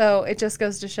 So it just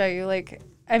goes to show you, like,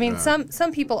 I mean, Yeah.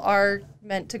 some people are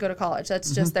meant to go to college.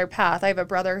 That's just their path. I have a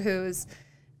brother who's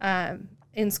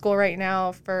in school right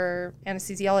now for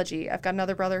anesthesiology. I've got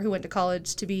another brother who went to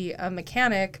college to be a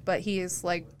mechanic, but he's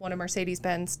like one of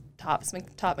Mercedes-Benz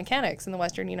top mechanics in the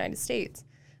Western United States.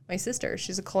 My sister,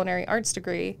 she's a culinary arts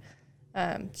degree.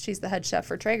 She's the head chef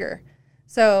for Traeger.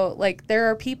 So, like, there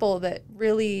are people that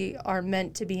really are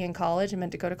meant to be in college and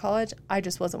meant to go to college. I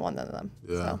just wasn't one of them.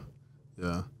 Yeah. So.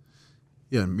 Yeah.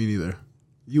 Yeah, me neither.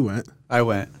 You went. I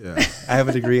went. Yeah. I have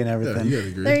a degree and Yeah, everything. you got a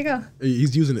degree. There you go.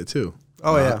 He's using it too.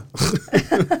 Oh, yeah.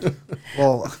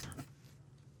 Well,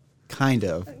 kind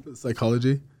of.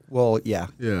 Psychology. Well, yeah.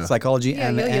 Yeah. Psychology Yeah,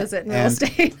 and you'll use it in real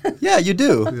estate. Yeah, you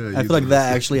do. Yeah, I you feel like do.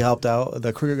 that actually helped out.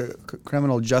 The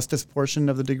criminal justice portion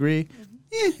of the degree,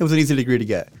 it was an easy degree to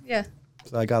get. Yeah.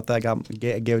 So I got that,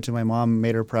 gave it to my mom,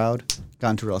 made her proud,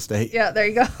 got into real estate. Yeah, there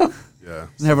you go. Yeah.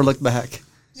 Never looked back.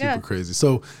 Yeah. crazy.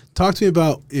 So talk to me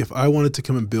about if I wanted to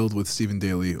come and build with Stephen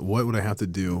Daly, what would I have to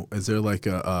do? Is there like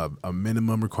a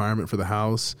minimum requirement for the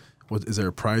house? What, is there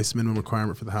a price minimum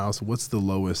requirement for the house? What's the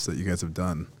lowest that you guys have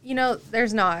done? You know,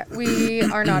 there's not. We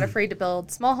are not afraid to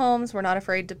build small homes. We're not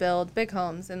afraid to build big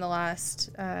homes. In the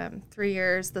last 3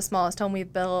 years, the smallest home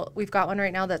we've built, we've got one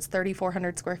right now that's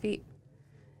 3,400 square feet.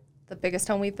 The biggest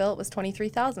home we've built was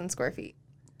 23,000 square feet.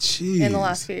 Jeez. In the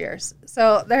last few years.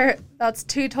 So that's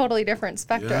two totally different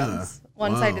spectrums,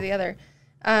 one side to the other.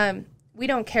 We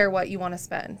don't care what you want to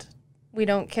spend. We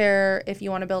don't care if you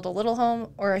want to build a little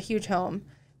home or a huge home.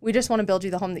 We just want to build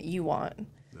you the home that you want.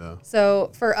 Yeah.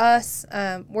 So for us,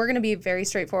 we're going to be very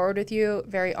straightforward with you,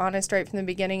 very honest right from the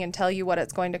beginning and tell you what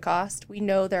it's going to cost. We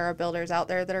know there are builders out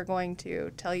there that are going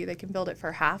to tell you they can build it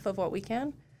for half of what we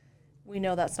can. We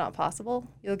know that's not possible.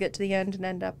 You'll get to the end and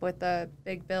end up with a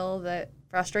big bill that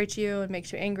frustrates you and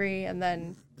makes you angry, and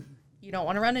then you don't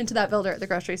want to run into that builder at the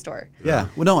grocery store. Yeah.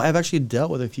 Well, no, I've actually dealt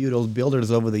with a few of those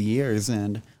builders over the years,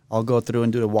 and I'll go through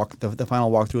and do the final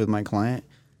walkthrough with my client.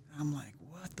 I'm like,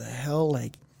 what the hell?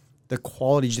 Like, the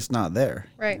quality's just not there.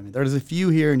 Right. I mean, there's a few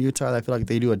here in Utah that I feel like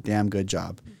they do a damn good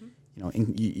job. You know,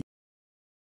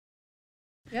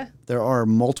 Yeah. there are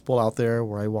multiple out there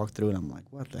where I walk through and I'm like,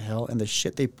 what the hell? And the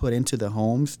shit they put into the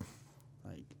homes,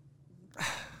 like,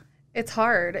 It's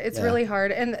hard. It's Yeah. really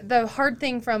hard. And the hard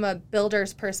thing from a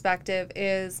builder's perspective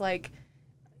is like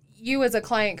you as a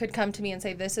client could come to me and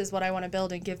say, this is what I want to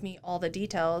build and give me all the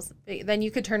details. Then you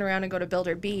could turn around and go to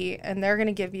builder B and they're going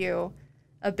to give you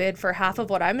a bid for half of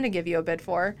what I'm going to give you a bid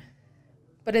for.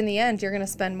 But in the end, you're going to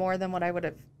spend more than what I would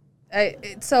have.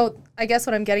 So I guess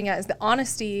what I'm getting at is the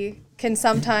honesty can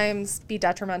sometimes be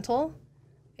detrimental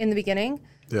in the beginning.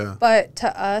 Yeah. But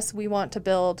to us, we want to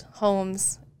build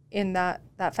homes in that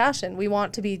fashion. We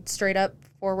want to be straight up,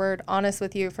 forward, honest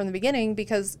with you from the beginning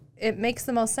because it makes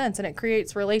the most sense and it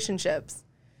creates relationships.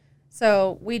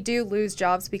 So we do lose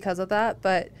jobs because of that,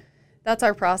 but that's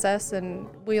our process, and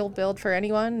we'll build for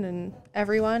anyone and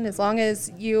everyone as long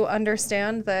as you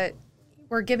understand that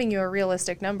we're giving you a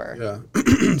realistic number.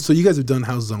 Yeah. So you guys have done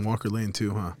houses on Walker Lane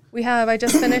too, huh? We have. I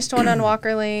just finished one on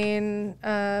Walker Lane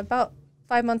about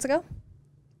 5 months ago.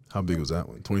 How big was that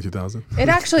one? 22,000? It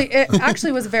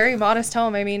actually was a very modest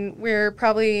home. I mean, we're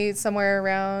probably somewhere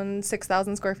around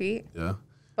 6,000 square feet, Yeah.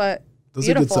 but Those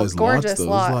are beautiful, good sized gorgeous lots though.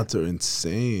 lot. Those lots are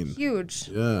insane. Huge.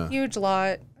 Yeah. Huge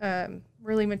lot.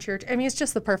 Really mature. I mean, it's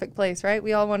just the perfect place, right?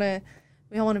 We all want to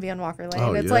be on Walker Lane.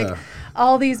 Oh, It's yeah. like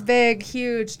all these big,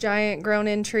 huge, giant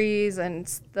grown-in trees,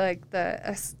 and like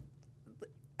I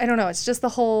don't know. It's just the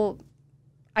whole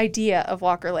idea of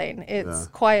Walker Lane. It's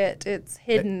quiet. It's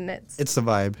hidden. it's the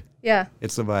vibe. Yeah.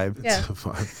 It's the vibe. Yeah.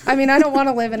 Fine. I mean, I don't want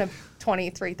to live in a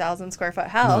 23,000 square foot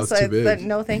house. it's too big.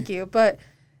 No, thank you. But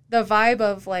the vibe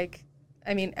of like,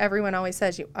 I mean, everyone always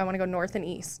says I want to go north and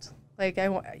east. Like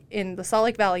in the Salt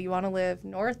Lake Valley, you want to live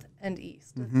north and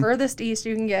east. The furthest east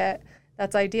you can get,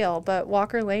 that's ideal. But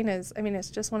Walker Lane is, I mean, it's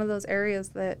just one of those areas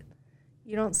that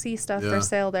you don't see stuff for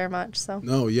sale there much. So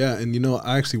No, yeah. And,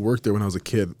 I actually worked there when I was a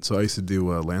kid. So I used to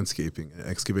do landscaping,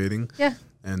 excavating. yeah,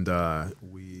 And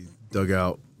we dug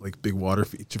out like big water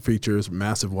features,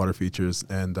 massive water features.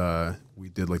 And we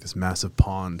did like this massive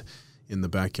pond in the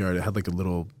backyard. It had like a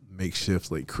little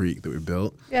makeshift like creek that we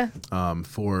built yeah,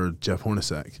 for Jeff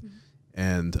Hornacek.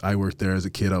 And I worked there as a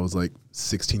kid. I was like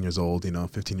 16 years old,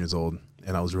 15 years old.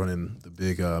 And I was running the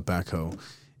big backhoe.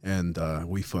 And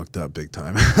we fucked up big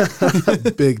time.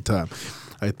 Big time.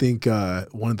 I think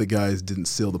one of the guys didn't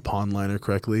seal the pond liner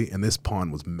correctly. And this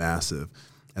pond was massive.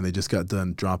 And they just got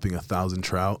done dropping 1,000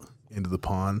 trout into the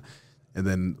pond. And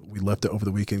then we left it over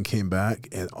the weekend, came back,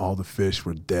 and all the fish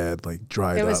were dead, like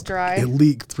dried up. It was dry. It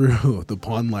leaked through the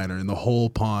pond liner, and the whole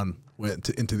pond went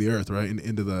into the earth, right,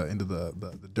 into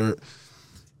the dirt.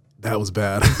 That was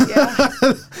bad. yeah.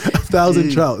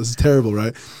 1,000 trout. This is terrible,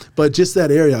 right? But just that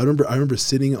area, I remember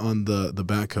sitting on the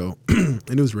backhoe,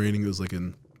 and it was raining. It was like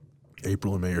in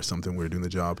April or May or something. We were doing the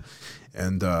job,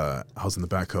 and I was in the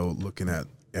backhoe looking at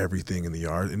everything in the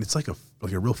yard, and it's like a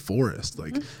real forest.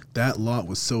 Like that lot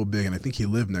was so big, and I think he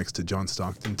lived next to John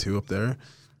Stockton too up there.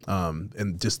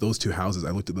 And just those two houses,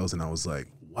 I looked at those and I was like,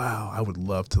 wow, I would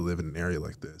love to live in an area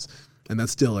like this. And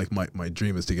that's still like my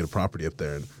dream is to get a property up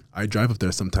there. And I drive up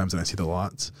there sometimes and I see the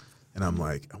lots, and I'm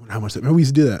like, I wonder how much remember we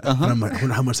used to do that. And I'm like, I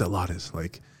wonder how much that lot is.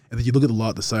 Like, and then you look at the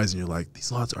lot, the size, and you're like,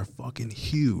 these lots are fucking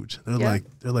huge. They're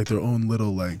like their own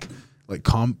little like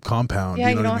compound. Yeah,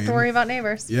 you know you don't what I have mean? to worry about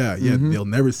neighbors. Yeah, they'll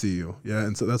never see you. Yeah,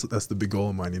 and so that's the big goal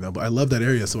of mine, But I love that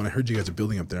area. So when I heard you guys are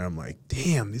building up there, I'm like,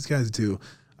 damn, these guys do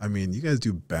I mean, you guys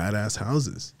do badass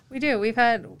houses. We do. We've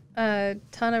had a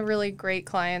ton of really great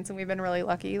clients, and we've been really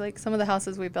lucky. Like, some of the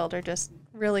houses we built are just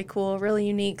really cool, really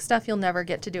unique stuff you'll never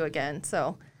get to do again.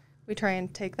 So we try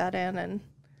and take that in. And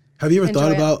have you ever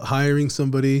thought enjoy it. about hiring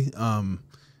somebody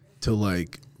to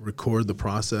like record the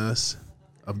process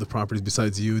of the properties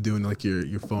besides you doing like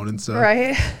your phone and stuff?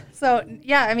 Right. So,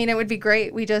 yeah, I mean, it would be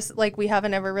great. We just, like, we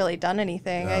haven't ever really done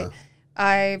anything. Yeah.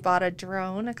 I bought a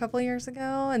drone a couple years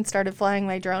ago and started flying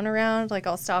my drone around. Like,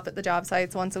 I'll stop at the job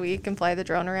sites once a week and fly the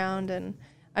drone around. And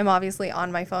I'm obviously on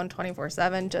my phone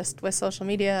 24/7 just with social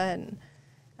media.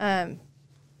 And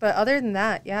but other than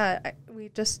that, yeah, we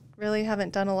just really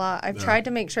haven't done a lot. I've tried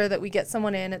to make sure that we get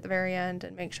someone in at the very end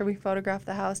and make sure we photograph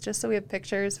the house just so we have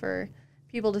pictures for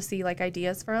people to see, like,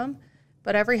 ideas from.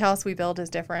 But every house we build is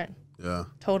different. Yeah.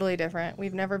 Totally different.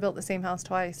 We've never built the same house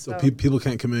twice. So people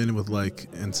can't come in with like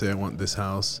and say I want this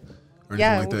house or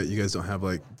anything like that. You guys don't have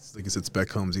like you said spec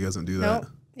homes. You guys don't do that.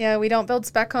 Nope. Yeah, we don't build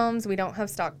spec homes. We don't have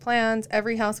stock plans.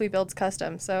 Every house we build is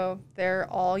custom. So they're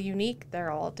all unique. They're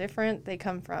all different. They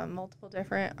come from multiple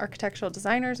different architectural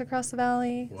designers across the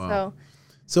valley. Wow.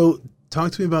 So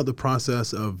talk to me about the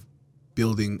process of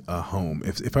building a home.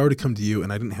 If I were to come to you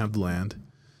and I didn't have the land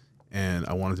and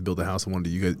I wanted to build a house, I wanted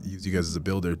to use you guys as a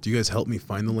builder, do you guys help me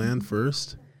find the land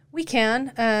first? We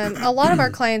can. A lot of our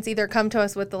clients either come to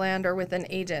us with the land or with an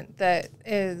agent that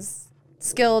is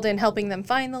skilled in helping them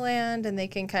find the land, and they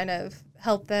can kind of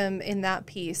help them in that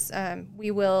piece. We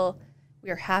are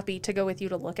happy to go with you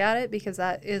to look at it because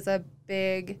that is a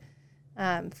big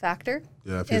factor.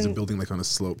 Yeah, if you're building like on a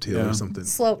sloped hill or something.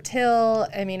 Sloped hill.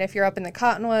 I mean, if you're up in the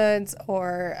Cottonwoods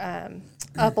or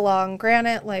up along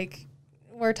Granite, like,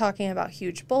 we're talking about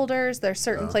huge boulders. There's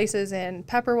certain places in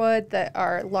Pepperwood that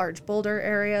are large boulder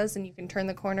areas, and you can turn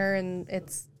the corner and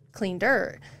it's clean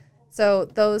dirt. So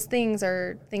those things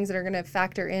are things that are going to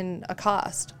factor in a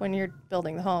cost when you're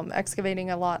building the home.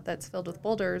 Excavating a lot that's filled with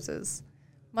boulders is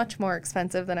much more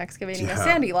expensive than excavating a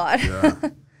sandy lot. Yeah.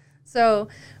 So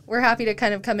we're happy to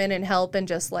kind of come in and help and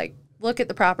just like look at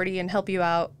the property and help you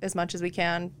out as much as we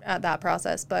can at that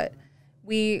process. But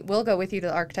we will go with you to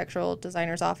the architectural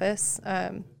designer's office.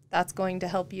 That's going to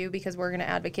help you because we're going to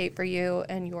advocate for you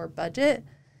and your budget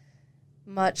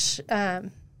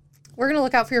we're going to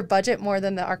look out for your budget more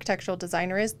than the architectural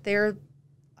designer is.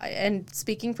 And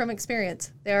speaking from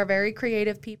experience, they are very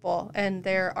creative people and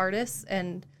they're artists,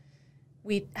 and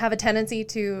we have a tendency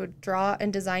to draw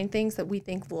and design things that we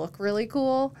think look really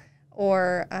cool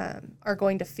or are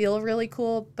going to feel really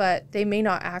cool, but they may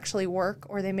not actually work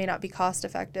or they may not be cost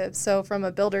effective. So from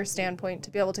a builder standpoint,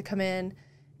 to be able to come in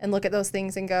and look at those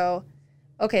things and go,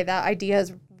 okay, that idea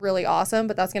is really awesome,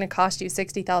 but that's going to cost you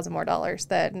 $60,000 more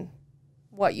than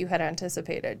what you had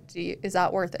anticipated. Is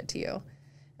that worth it to you?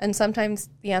 And sometimes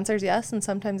the answer is yes, and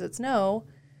sometimes it's no.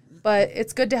 But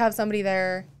it's good to have somebody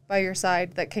there by your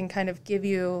side that can kind of give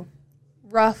you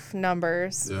rough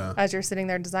numbers as you're sitting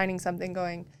there designing something,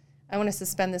 going, I want to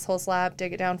suspend this whole slab,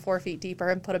 dig it down 4 feet deeper,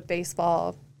 and put a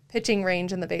baseball pitching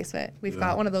range in the basement. We've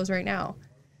got one of those right now.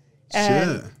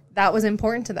 And that was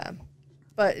important to them.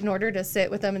 But in order to sit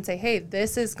with them and say, hey,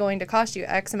 this is going to cost you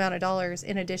X amount of dollars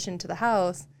in addition to the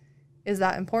house, is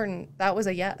that important? That was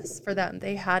a yes for them.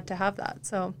 They had to have that.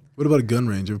 So what about a gun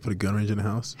range? Ever put a gun range in a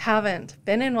house? Haven't.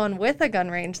 Been in one with a gun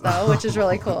range, though, which is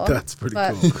really cool. That's pretty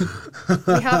cool.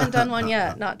 We haven't done one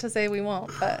yet. Not to say we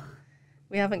won't, but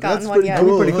we haven't gotten one yet.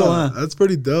 Cool. Pretty cool, huh? That's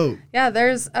pretty dope. Yeah,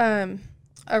 there's a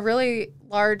really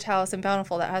large house in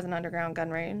Bountiful that has an underground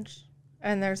gun range.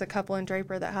 And there's a couple in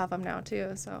Draper that have them now,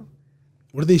 too. So,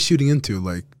 what are they shooting into?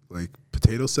 Like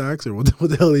potato sacks, or what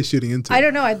the hell are they shooting into? I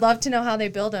don't know. I'd love to know how they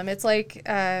build them. It's like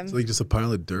it's like just a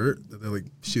pile of dirt that they're like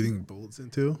shooting bullets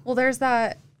into. Well, there's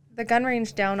the gun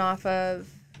range down off of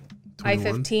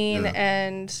 21? I-15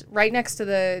 and right next to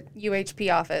the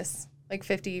UHP office, like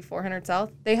 5400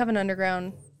 South. They have an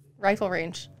underground rifle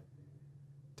range.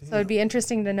 Damn. So it'd be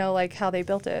interesting to know like how they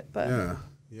built it. But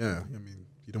yeah. I mean,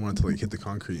 you don't want it to like hit the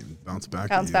concrete and bounce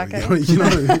back. At you. You know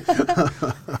what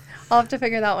I mean? I'll have to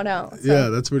figure that one out. So yeah,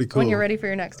 that's pretty cool. When you're ready for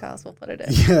your next house, we'll put it in.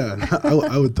 Yeah,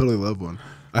 I would totally love one.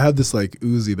 I have this like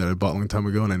Uzi that I bought a long time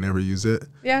ago and I never use it.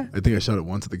 Yeah. I think I shot it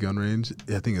once at the gun range.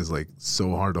 That thing is like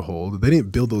so hard to hold. They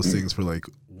didn't build those things for like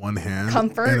one hand.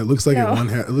 Comfort. And it looks like a one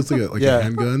hand. It looks like a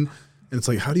handgun. And it's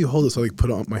like, how do you hold it? So I like put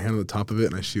my hand on the top of it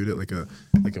and I shoot it like I'm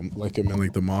in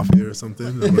like the mafia or something.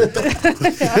 I'm like,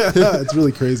 yeah, it's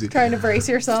really crazy. Trying to brace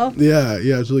yourself. Yeah,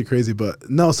 it's really crazy. But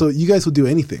no, so you guys will do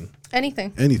anything.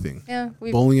 Anything. Yeah.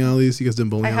 Bowling alleys. You guys done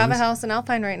bowling alleys? I have a house in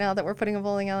Alpine right now that we're putting a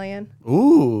bowling alley in.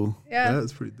 Ooh. Yeah.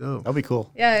 That's pretty dope. That'll be cool.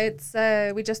 Yeah, it's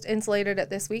we just insulated it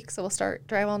this week, so we'll start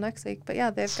drywall next week. But yeah,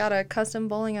 they've got a custom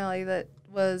bowling alley that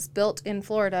was built in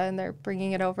Florida, and they're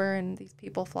bringing it over, and these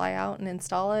people fly out and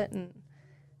install it and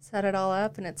set it all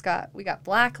up, and we got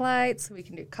black lights, so we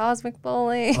can do cosmic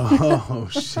bowling. Oh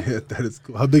shit, that is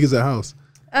cool. How big is that house?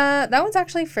 That one's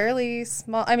actually fairly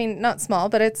small. I mean, not small,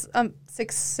 but it's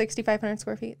 6,500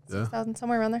 square feet, 6,000,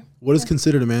 somewhere around there. What is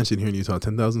considered a mansion here in Utah?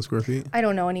 10,000 square feet? I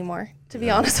don't know anymore, to be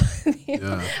honest with you.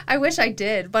 Yeah. I wish I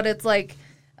did, but it's like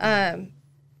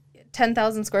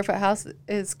 10,000 square foot house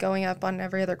is going up on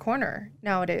every other corner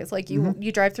nowadays. Like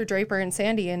you drive through Draper and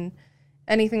Sandy, and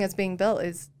anything that's being built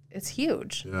it's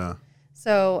huge. Yeah.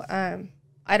 So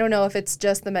I don't know if it's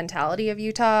just the mentality of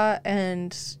Utah,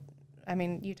 and I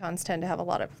mean, Utahns tend to have a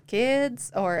lot of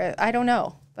kids, or I don't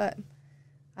know, but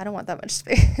I don't want that much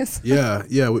space. Yeah.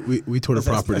 We toured a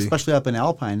property. Especially up in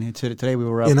Alpine. Today we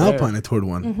were up in there. Alpine, I toured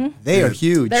one. Mm-hmm. They are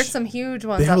huge. There's some huge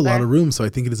ones They have out a lot there. of room, so I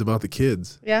think it is about the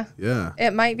kids. Yeah. Yeah.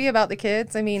 It might be about the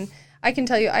kids. I mean, I can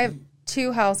tell you, I have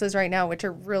 2 houses right now, which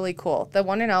are really cool. The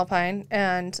one in Alpine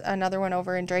and another one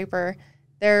over in Draper.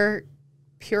 They're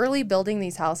purely building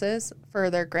these houses for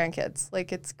their grandkids.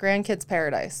 Like, it's grandkids'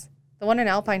 paradise. The one in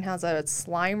Alpine has a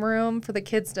slime room for the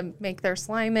kids to make their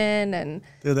slime in, and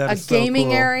Dude, that a is so gaming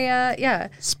cool. area. Yeah.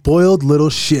 Spoiled little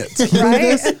shit.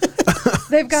 Right?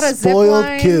 They've got a zip Spoiled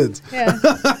line. kids.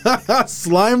 Yeah.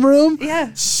 Slime room?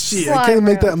 Yeah. Shit, I Slime can't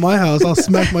make that room. in my house. I'll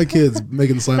smack my kids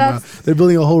making the slime That's- house. They're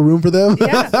building a whole room for them?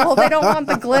 Yeah. Well, they don't want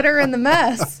the glitter and the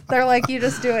mess. They're like, you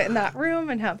just do it in that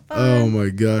room and have fun. Oh my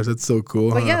gosh, that's so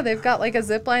cool. But huh? yeah, they've got like a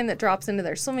zip line that drops into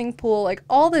their swimming pool, like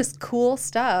all this cool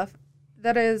stuff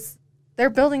they're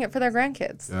building it for their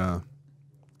grandkids. Yeah.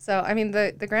 So, I mean,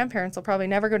 the grandparents will probably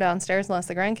never go downstairs unless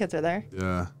the grandkids are there.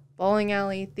 Yeah. Bowling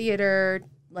alley, theater,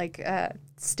 like a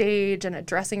stage and a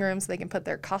dressing room so they can put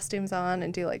their costumes on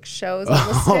and do like shows on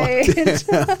the stage.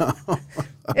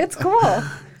 It's cool.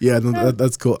 Yeah, no,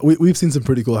 that's cool. We've seen some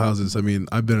pretty cool houses. I mean,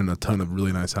 I've been in a ton of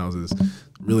really nice houses,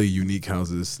 really unique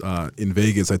houses. In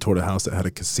Vegas, I toured a house that had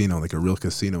a casino, like a real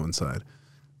casino inside.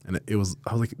 And I was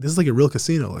like, this is like a real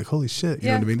casino. Like, holy shit. You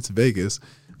know what I mean? It's Vegas.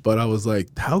 But I was like,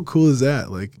 how cool is that?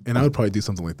 Like, and I would probably do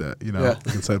something like that, you know,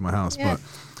 like inside my house. Yeah. But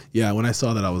yeah, when I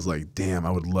saw that, I was like, damn,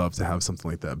 I would love to have something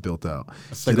like that built out.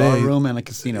 A cigar room and a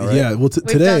casino, right? Yeah, well, We've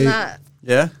today. done that.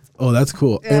 Yeah? Oh, that's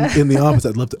cool. Yeah. And in the office,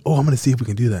 I'd love to. Oh, I'm going to see if we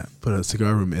can do that. Put a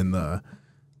cigar room in the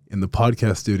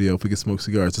podcast studio if we could smoke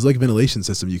cigars. There's like a ventilation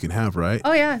system you can have, right?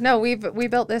 Oh yeah, no, we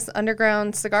built this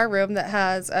underground cigar room that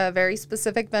has a very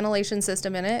specific ventilation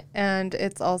system in it, and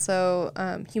it's also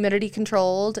humidity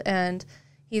controlled, and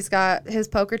he's got his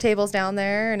poker tables down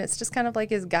there, and it's just kind of like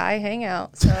his guy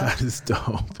hangout. So That is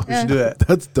dope. We should do it.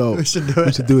 That's dope. We should do it.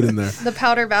 We should do it in there. the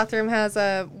powder bathroom has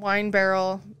a wine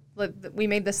barrel. We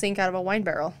made the sink out of a wine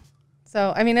barrel.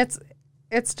 So I mean, it's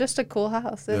just a cool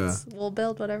house. We'll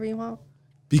build whatever you want.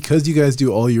 Because you guys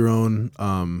do all your own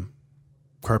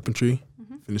carpentry,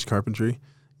 finished carpentry,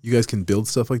 you guys can build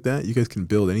stuff like that. You guys can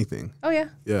build anything. Oh yeah,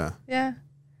 Yeah. yeah.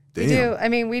 Damn. We do. I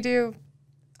mean, we do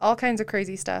all kinds of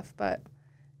crazy stuff, but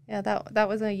yeah, that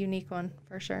was a unique one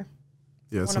for sure.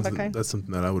 Yeah, One of a kind. that's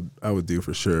something that I would do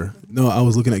for sure. No, I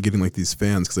was looking at getting like these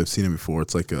fans because I've seen it before.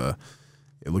 It's like it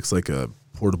looks like a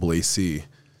portable AC,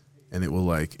 and it will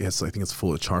like I think it's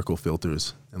full of charcoal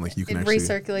filters, and like you can It actually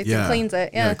recirculates and cleans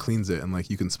it, yeah. it cleans it, and like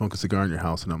you can smoke a cigar in your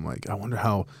house. And I'm like, I wonder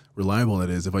how reliable that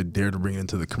is if I dare to bring it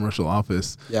into the commercial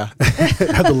office. Yeah.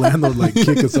 Had the landlord like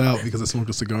kick us out because I smoked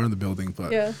a cigar in the building.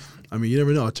 But Yeah. I mean, you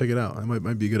never know. I'll check it out. It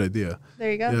might be a good idea.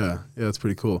 There you go. Yeah, it's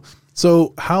pretty cool.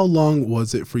 So, how long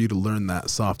was it for you to learn that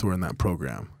software and that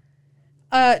program?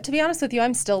 To be honest with you,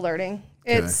 I'm still learning.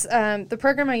 It's the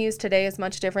program I use today is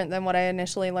much different than what I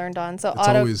initially learned on. So It's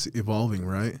always evolving,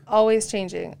 right? always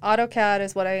changing. AutoCAD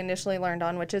is what I initially learned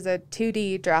on, which is a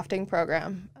 2D drafting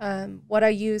program. What I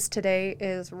use today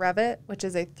is Revit, which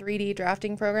is a 3D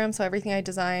drafting program. So everything I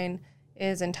design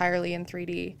is entirely in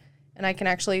 3D. And I can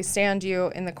actually stand you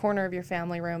in the corner of your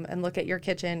family room and look at your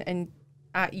kitchen and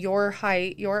at your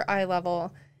height, your eye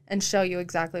level, and show you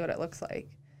exactly what it looks like.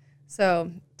 So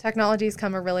technology's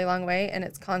come a really long way, and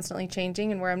it's constantly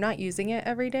changing. And where I'm not using it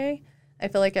every day, I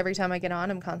feel like every time I get on,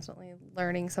 I'm constantly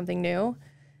learning something new.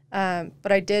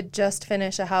 But I did just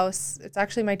finish a house. It's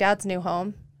actually my dad's new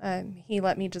home. He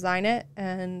let me design it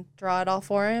and draw it all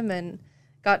for him, and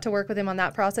got to work with him on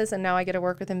that process. And now I get to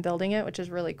work with him building it, which is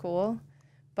really cool.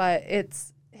 But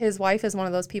his wife is one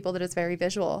of those people that is very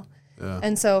visual. Yeah.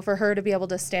 And so for her to be able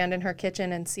to stand in her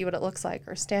kitchen and see what it looks like,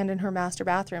 or stand in her master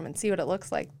bathroom and see what it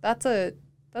looks like, that's a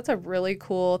really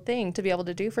cool thing to be able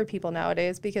to do for people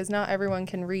nowadays, because not everyone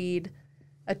can read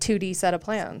a 2D set of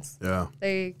plans. Yeah.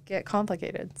 They get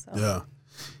complicated. So. Yeah.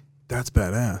 That's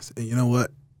badass. And you know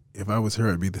what? If I was her,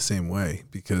 I'd be the same way,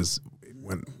 because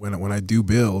when I do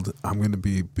build, I'm going to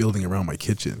be building around my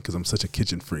kitchen because I'm such a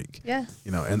kitchen freak. Yeah.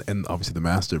 You know, and obviously the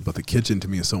master, but the kitchen to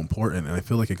me is so important. And I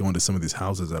feel like I go into some of these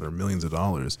houses that are millions of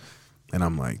dollars, and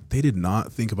I'm like, they did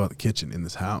not think about the kitchen in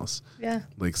this house. Yeah.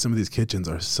 Like some of these kitchens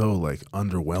are so like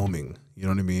underwhelming. You know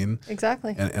what I mean?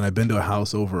 Exactly. And I've been to a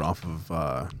house over off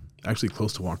of actually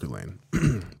close to Walker Lane. I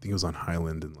think it was on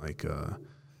Highland and like I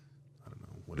don't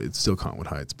know what it's still Cottonwood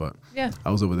Heights, but Yeah. I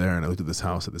was over there and I looked at this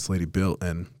house that this lady built,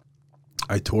 and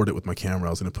I toured it with my camera.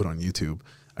 I was going to put it on YouTube.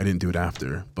 I didn't do it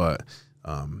after, but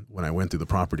when I went through the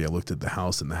property, I looked at the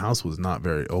house, and the house was not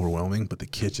very overwhelming, but the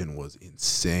kitchen was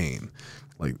insane.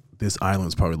 Like this island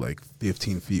was probably like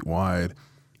 15 feet wide.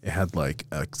 It had like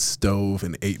a stove,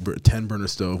 an 10 burner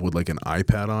stove with like an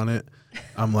iPad on it.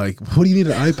 I'm like, what do you need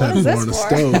an iPad is for this on a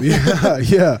for? stove? Yeah,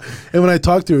 yeah. And when I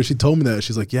talked to her, she told me that.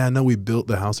 She's like, yeah, no, we built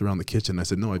the house around the kitchen. I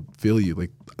said, no, I feel you.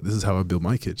 Like, this is how I build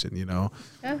my kitchen, you know?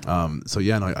 Yeah. So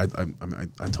yeah, no,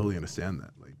 I totally understand that.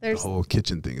 Like the There's- whole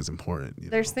kitchen thing is important. You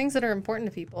There's know? things that are important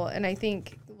to people, and I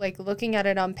think like looking at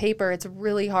it on paper, it's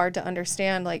really hard to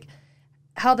understand like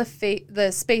how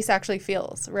the space actually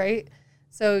feels, right?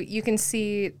 So you can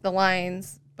see the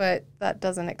lines, but that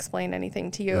doesn't explain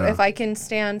anything to you. Yeah. If I can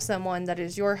stand someone that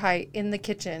is your height in the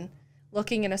kitchen,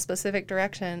 looking in a specific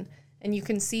direction, and you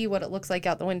can see what it looks like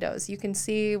out the windows, you can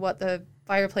see what the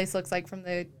fireplace looks like from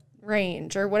the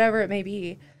range or whatever it may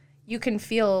be, you can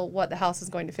feel what the house is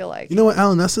going to feel like. You know what,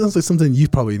 Alan? That sounds like something you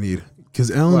probably need,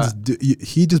 because Alan's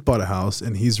he just bought a house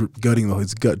and he's gutting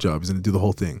his gut job. He's going to do the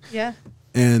whole thing. Yeah.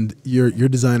 And your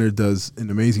designer does an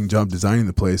amazing job designing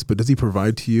the place, but does he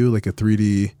provide to you like a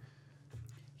 3D?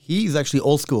 He's actually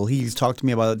old school. He's talked to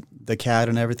me about the CAD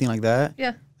and everything like that.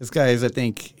 Yeah. This guy is, I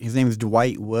think, his name is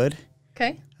Dwight Wood.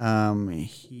 Okay.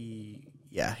 He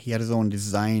had his own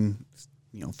design,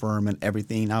 firm and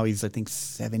everything. Now he's, I think,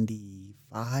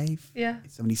 75, Yeah.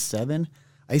 77.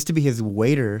 I used to be his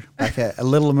waiter back at a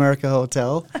Little America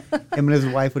Hotel. Him and his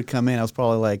wife would come in. I was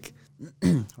probably like,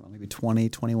 maybe 20,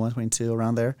 21, 22,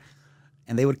 around there.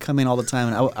 And they would come in all the time.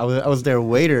 And I was their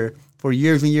waiter for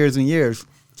years and years and years.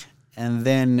 And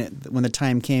then when the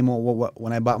time came,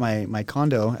 when I bought my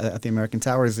condo at the American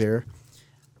Towers there,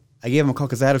 I gave him a call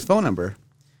because I had his phone number.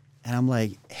 And I'm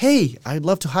like, hey, I'd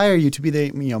love to hire you to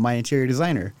be my interior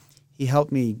designer. He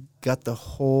helped me gut the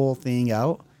whole thing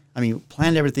out.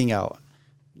 Planned everything out.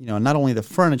 Not only the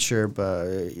furniture,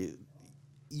 but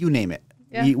you name it.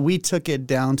 Yeah. We took it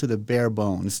down to the bare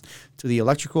bones, to the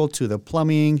electrical, to the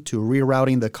plumbing, to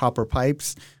rerouting the copper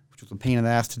pipes, which was a pain in the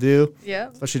ass to do. Yeah.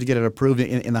 Especially to get it approved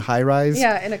in the high rise.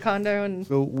 Yeah, in a condo in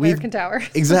So American Tower.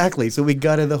 Exactly. So we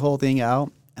gutted the whole thing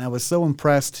out, and I was so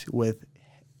impressed with.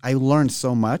 I learned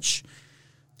so much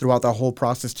throughout the whole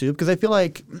process too, because I feel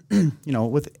like,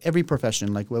 with every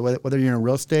profession, like whether you're in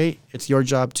real estate, it's your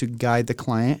job to guide the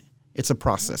client. It's a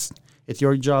process. It's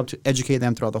your job to educate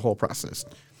them throughout the whole process.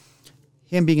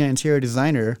 Him being an interior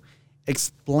designer,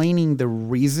 explaining the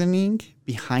reasoning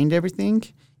behind everything,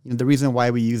 the reason why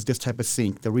we use this type of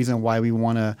sink, the reason why we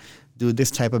want to do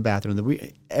this type of bathroom,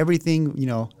 everything,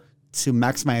 to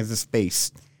maximize the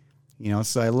space.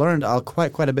 So I learned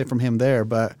quite a bit from him there.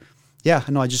 But yeah,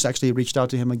 I just actually reached out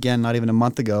to him again not even a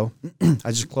month ago.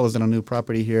 I just closed on a new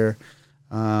property here,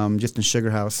 just in Sugar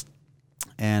House.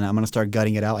 And I'm going to start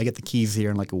gutting it out. I get the keys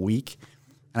here in like a week.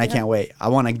 And I can't wait. I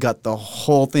want to gut the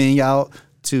whole thing out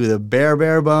to the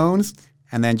bare bones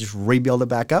and then just rebuild it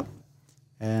back up.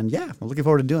 And yeah, I'm looking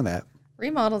forward to doing that.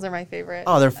 Remodels are my favorite.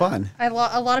 Oh, they're fun. A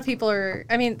lot of people are,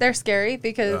 they're scary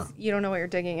because you don't know what you're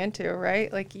digging into,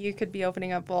 right? Like you could be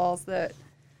opening up walls that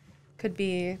could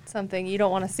be something you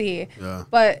don't want to see. Yeah.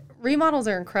 But remodels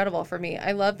are incredible for me.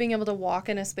 I love being able to walk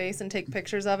in a space and take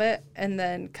pictures of it and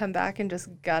then come back and just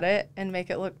gut it and make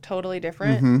it look totally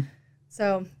different. Mm-hmm.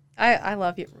 So I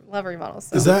love remodels.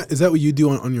 So. Is that what you do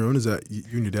on your own? Is that you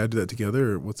and your dad do that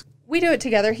together, or what's? We do it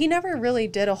together. He never really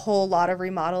did a whole lot of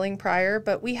remodeling prior,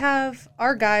 but we have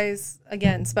our guys,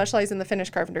 again, specialize in the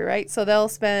finish carpentry, right? So they'll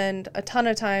spend a ton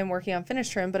of time working on finish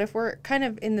trim, but if we're kind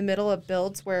of in the middle of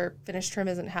builds where finish trim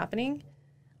isn't happening,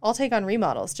 I'll take on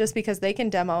remodels just because they can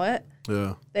demo it.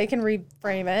 Yeah. They can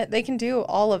reframe it. They can do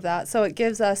all of that. So it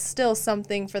gives us still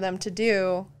something for them to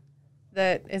do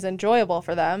that is enjoyable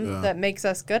for them, that makes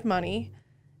us good money.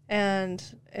 And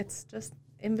it's just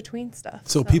in between stuff.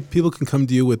 So people can come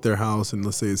to you with their house, and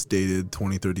let's say it's dated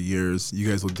 20, 30 years. You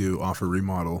guys will offer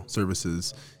remodel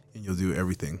services, and you'll do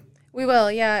everything. We will,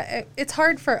 yeah. It's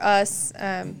hard for us.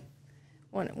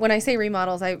 When I say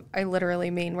remodels, I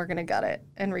literally mean we're going to gut it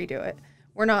and redo it.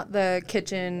 We're not the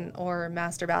kitchen or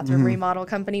master bathroom remodel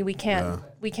company. We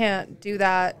can't do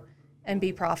that and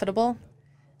be profitable.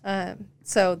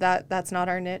 So that's not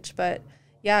our niche. But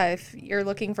yeah, if you're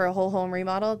looking for a whole home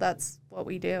remodel, that's what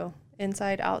we do.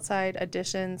 Inside, outside,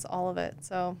 additions, all of it.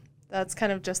 So that's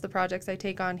kind of just the projects I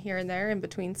take on here and there in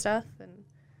between stuff. And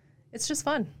it's just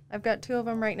fun. I've got 2 of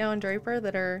them right now in Draper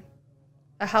that are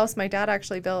a house my dad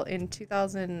actually built in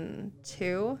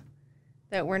 2002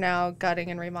 that we're now gutting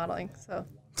and remodeling. So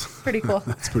pretty cool.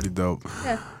 That's pretty dope.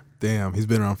 Yeah. Damn, he's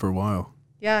been around for a while.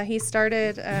 Yeah, he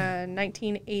started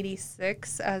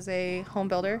 1986 as a home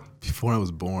builder. Before I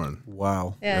was born.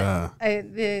 Wow. Yeah.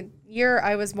 The year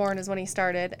I was born is when he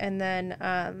started, and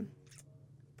then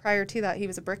prior to that, he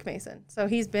was a brick mason. So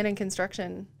he's been in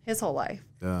construction his whole life.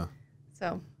 Yeah.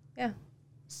 So, yeah.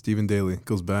 Stephen Daly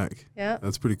goes back. Yeah.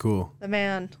 That's pretty cool. The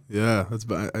man. Yeah,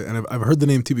 and I've heard the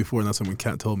name too before, and that's when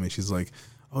Kat told me. She's like,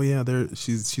 "Oh yeah,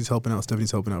 she's helping out.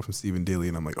 Stephanie's helping out from Stephen Daly,"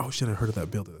 and I'm like, "Oh shit, I heard of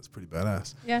that builder. That's pretty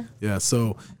badass." Yeah. Yeah.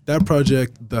 So that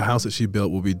project, the house that she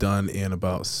built, will be done in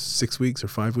about 6 weeks or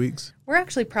 5 weeks. We're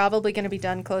actually probably going to be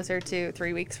done closer to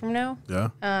 3 weeks from now. Yeah.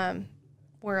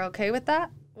 We're okay with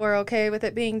that. We're okay with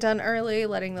it being done early,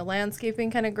 letting the landscaping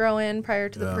kind of grow in prior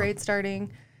to the parade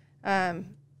starting.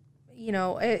 You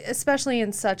know, especially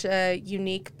in such a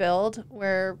unique build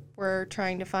where we're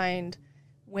trying to find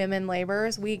women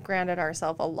laborers, we granted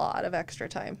ourselves a lot of extra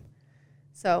time.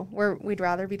 So we'd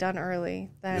rather be done early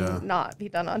than not be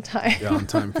done on time. Yeah, on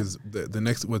time, because the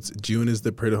next, June is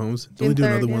the Parade of Homes? Don't we June do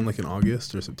 3rd, another one like in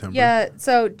August or September? Yeah,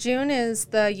 so June is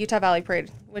the Utah Valley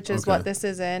Parade, which is what this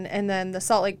is in, and then the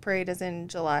Salt Lake Parade is in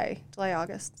July,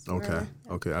 August. Okay,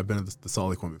 okay. I've been at the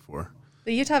Salt Lake one before.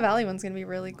 The Utah Valley one's going to be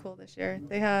really cool this year.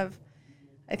 They have,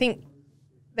 I think,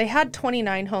 they had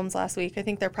 29 homes last week. I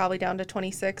think they're probably down to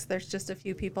 26. There's just a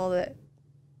few people that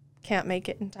can't make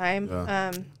it in time.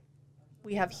 Yeah.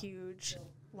 We have huge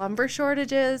lumber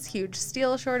shortages, huge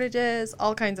steel shortages,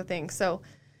 all kinds of things. So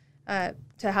to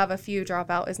have a few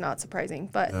drop out is not surprising.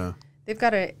 But they've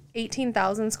got a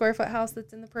 18,000 square foot house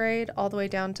that's in the parade, all the way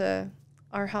down to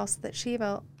our house that she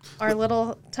built, our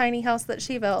little tiny house that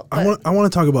she built. I want to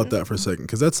talk about that for a second,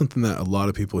 because that's something that a lot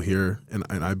of people hear, and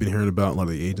I've been hearing about, a lot of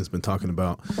the agents been talking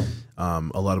about.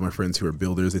 A lot of my friends who are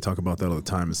builders, they talk about that all the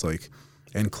time. It's like,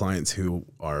 and clients who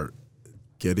are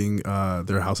getting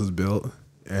their houses built,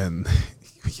 and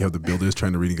you have the builders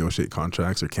trying to renegotiate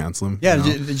contracts or cancel them. Yeah,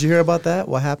 did you hear about that?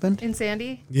 What happened? In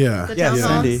Sandy? Yeah. The Yeah, townhouse?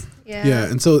 Sandy. Yeah,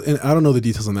 and I don't know the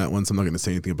details on that one, so I'm not going to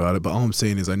say anything about it. But all I'm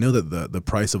saying is I know that the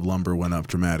price of lumber went up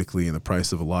dramatically, and the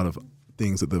price of a lot of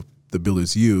things that the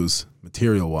builders use,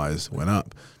 material-wise, went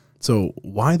up. So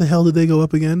why the hell did they go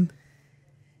up again?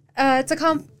 It's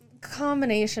a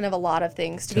combination of a lot of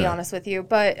things, to be honest with you.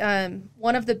 But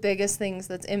one of the biggest things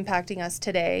that's impacting us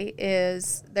today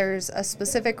is there's a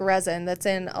specific resin that's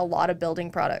in a lot of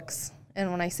building products. And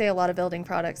when I say a lot of building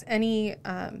products, any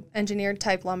engineered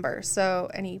type lumber, so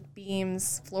any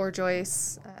beams, floor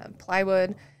joists,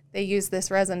 plywood, they use this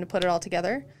resin to put it all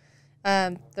together.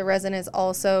 The resin is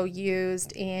also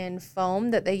used in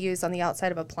foam that they use on the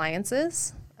outside of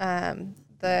appliances.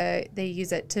 They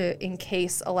use it to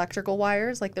encase electrical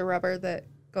wires, like the rubber that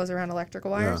goes around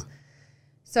electrical wires. Yeah.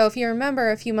 So if you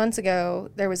remember a few months ago,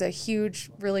 there was a huge,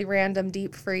 really random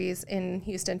deep freeze in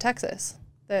Houston, Texas,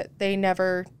 that they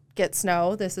never get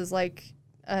snow. This is like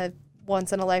a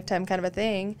once in a lifetime kind of a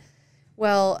thing.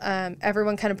 Well,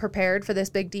 everyone kind of prepared for this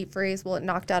big deep freeze. Well, it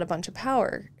knocked out a bunch of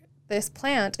power. This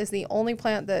plant is the only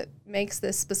plant that makes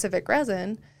this specific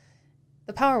resin.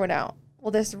 The power went out.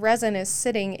 Well, this resin is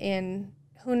sitting in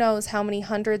who knows how many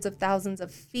hundreds of thousands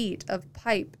of feet of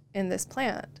pipe in this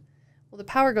plant. Well, the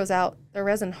power goes out, the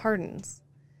resin hardens.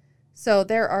 So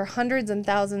there are hundreds and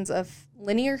thousands of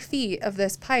linear feet of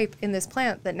this pipe in this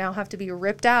plant that now have to be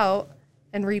ripped out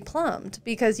and replumbed,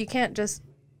 because you can't just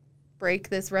break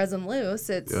this resin loose.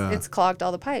 It's clogged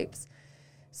all the pipes.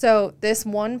 So this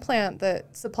one plant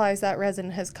that supplies that resin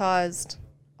has caused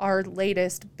our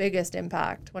latest, biggest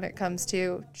impact when it comes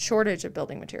to shortage of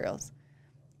building materials.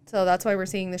 So that's why we're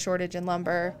seeing the shortage in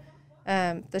lumber,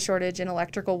 the shortage in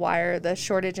electrical wire, the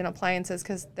shortage in appliances,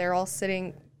 because they're all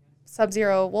sitting.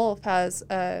 Sub-Zero Wolf has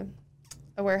a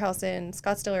warehouse in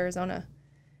Scottsdale, Arizona,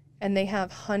 and they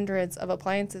have hundreds of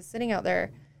appliances sitting out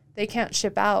there. They can't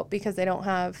ship out because they don't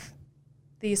have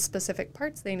these specific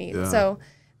parts they need. Yeah. So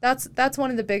that's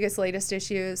one of the biggest, latest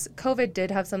issues. COVID did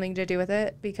have something to do with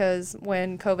it, because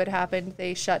when COVID happened,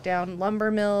 they shut down lumber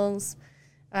mills,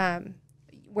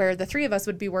 where the three of us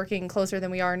would be working closer than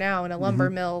we are now in a lumber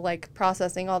mill, like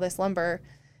processing all this lumber.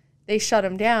 They shut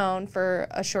them down for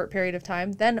a short period of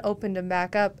time, then opened them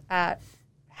back up at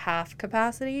half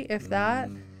capacity, if that.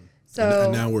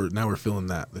 So and now we're feeling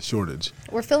the shortage.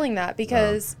 We're filling that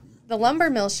because the lumber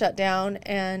mill shut down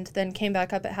and then came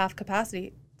back up at half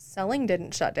capacity. selling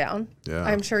didn't shut down. Yeah.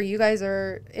 I'm sure you guys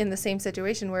are in the same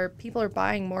situation where people are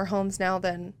buying more homes now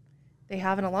than they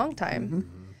have in a long time.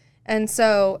 And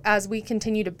so as we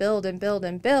continue to build and build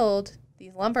and build,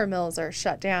 these lumber mills are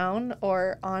shut down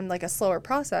or on like a slower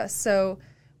process. So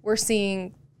we're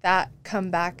seeing that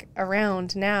come back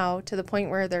around now to the point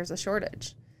where there's a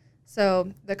shortage.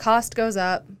 So the cost goes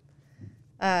up,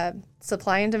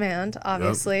 supply and demand,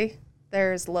 obviously.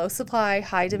 There's low supply,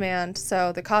 high demand,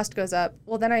 so the cost goes up.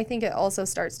 Well, then I think it also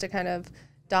starts to kind of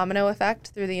domino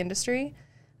effect through the industry.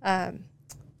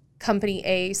 Company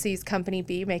A sees Company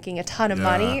B making a ton of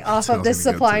money off of this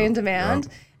supply and demand.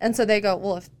 Yep. And so they go,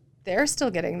 well, if they're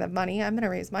still getting the money, I'm going to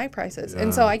raise my prices.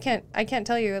 And so I can't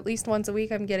tell you, at least once a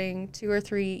week I'm getting 2 or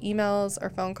 3 emails or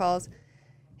phone calls.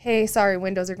 Hey, sorry,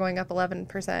 windows are going up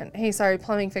 11%. Hey, sorry,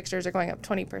 plumbing fixtures are going up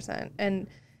 20%. And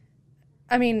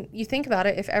I mean, you think about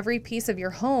it, if every piece of your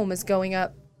home is going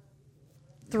up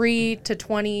 3 to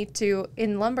 20 to,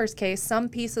 in lumber's case, some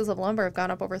pieces of lumber have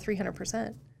gone up over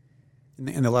 300%.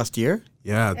 In the last year?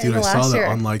 Yeah, dude, the I saw last that year.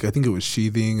 on like, I think it was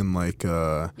sheathing and like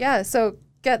Yeah, so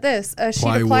get this, a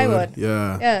sheet of plywood.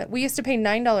 Yeah. Yeah, we used to pay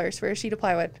 $9 for a sheet of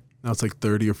plywood. Now it's like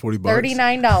 30 or 40 bucks.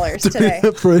 $39 today.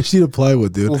 For a sheet of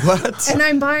plywood, dude. What? And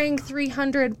I'm buying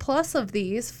 300 plus of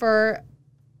these for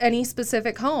any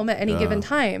specific home at any given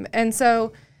time. And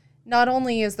so not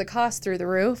only is the cost through the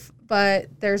roof, but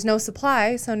there's no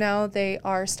supply. So now they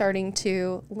are starting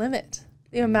to limit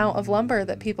the amount of lumber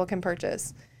that people can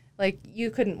purchase. Like you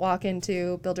couldn't walk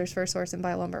into Builders First Source and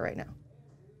buy lumber right now.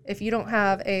 If you don't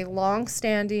have a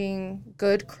long-standing,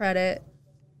 good credit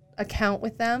account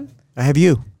with them, I have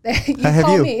you. you I have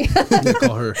call you. me.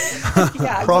 Call her.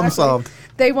 Yeah, Problem exactly. solved.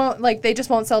 They won't, like, they just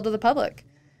won't sell to the public.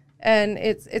 And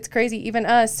it's crazy. Even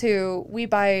us who we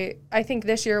buy, I think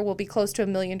this year will be close to $1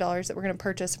 million that we're going to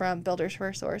purchase from Builders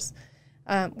First Source.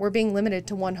 We're being limited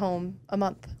to 1 home a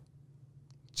month,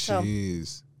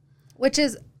 Jeez. which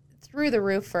is through the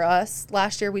roof for us.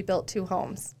 Last year we built 2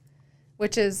 homes,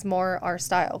 which is more our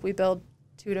style. We build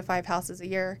 2 to 5 houses a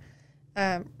year.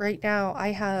 Right now I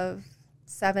have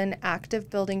 7 active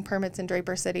building permits in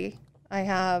Draper City. I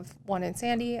have 1 in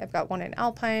Sandy. I've got 1 in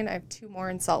Alpine. I have 2 more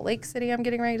in Salt Lake City I'm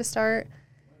getting ready to start.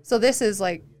 So this is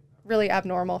like really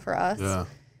abnormal for us. Yeah.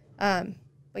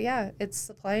 But yeah, it's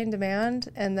supply and demand.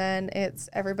 And then it's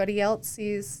everybody else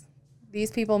sees these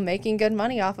people making good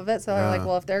money off of it. So they're like,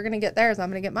 well, if they're going to get theirs, I'm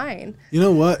going to get mine. You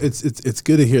know what? It's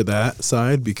good to hear that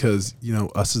side because, you know,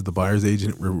 us as the buyer's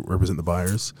agent represent the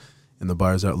buyers. And the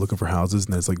buyers are out looking for houses,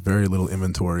 and there's like very little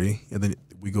inventory. And then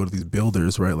we go to these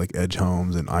builders, right, like Edge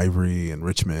Homes and Ivory and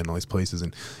Richmond and all these places,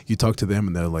 and you talk to them,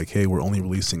 and they're like, "Hey, we're only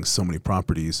releasing so many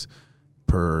properties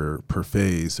per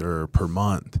phase or per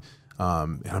month."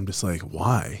 And I'm just like,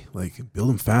 "Why? Like, build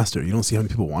them faster. You don't see how many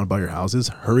people want to buy your houses?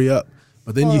 Hurry up!"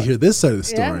 But then you hear this side of the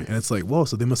story, and it's like, "Whoa!"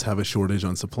 So they must have a shortage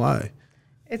on supply.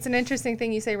 It's an interesting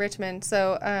thing you say, Richmond.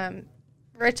 So,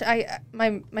 my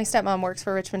stepmom works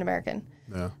for Richmond American.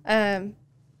 Yeah.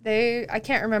 I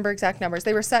can't remember exact numbers.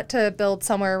 They were set to build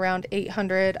somewhere around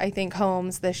 800, I think,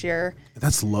 homes this year.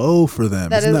 That's low for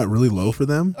them. Isn't that really low for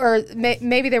them? Or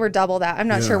maybe they were double that. I'm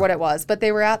not Yeah. sure what it was, but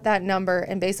they were at that number.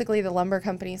 And basically the lumber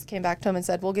companies came back to them and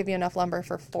said, we'll give you enough lumber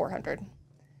for 400.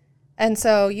 And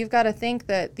so you've got to think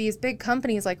that these big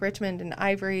companies like Richmond and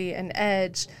Ivory and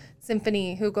Edge,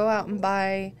 Symphony, who go out and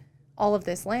buy all of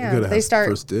this land, they start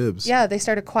first dibs. Yeah, they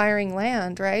start acquiring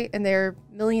land, right? And there are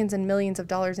millions and millions of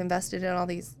dollars invested in all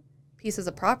these pieces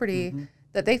of property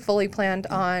that they fully planned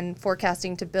on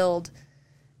forecasting to build,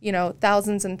 you know,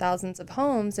 thousands and thousands of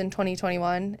homes in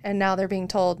 2021. And now they're being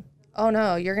told, oh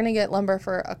no, you're going to get lumber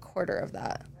for a quarter of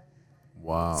that.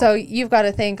 Wow. So you've got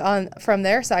to think from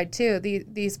their side too,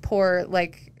 these poor,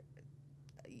 like,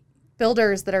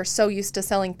 builders that are so used to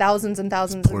selling thousands and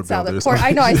thousands Poor and thousands. builders.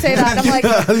 I know, I say that, and I'm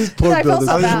like, These poor I feel builders.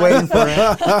 so I was bad. waiting for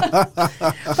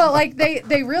it. But like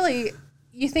they really,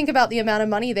 you think about the amount of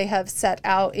money they have set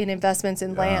out in investments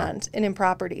in land and in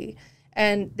property,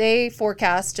 and they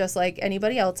forecast just like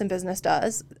anybody else in business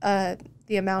does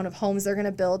the amount of homes they're going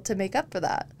to build to make up for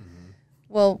that.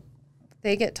 Well,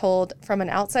 they get told from an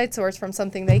outside source, from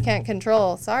something they can't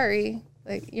control, sorry,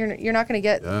 like you're not going to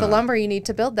get the lumber you need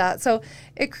to build that. So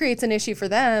it creates an issue for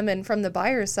them. And from the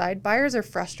buyer's side, buyers are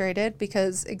frustrated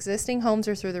because existing homes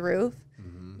are through the roof.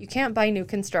 You can't buy new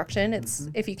construction. It's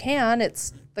if you can,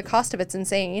 it's the cost of it's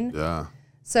insane. Yeah.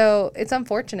 So it's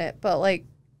unfortunate, but like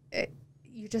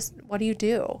you just, what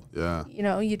do? Yeah. You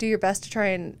know, you do your best to try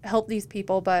and help these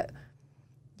people, but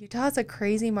Utah's a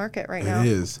crazy market right now. It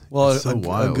is. Well, It's so a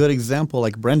wild. good example,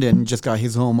 like Brendan just got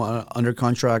his home under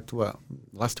contract,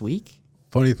 last week?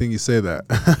 Funny thing you say that.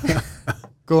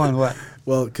 Go on, what?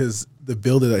 Well, because the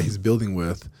builder that he's building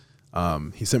with,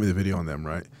 He sent me the video on them,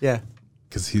 right? Yeah.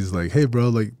 Because he's like, hey, bro,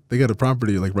 like they got a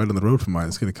property like right on the road from mine.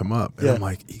 It's gonna come up, and Yeah. I'm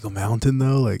like, Eagle Mountain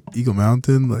though, like Eagle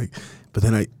Mountain, like. But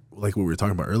then I like what we were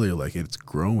talking about earlier, like it's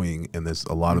growing and there's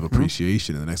a lot of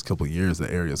appreciation in the next couple of years.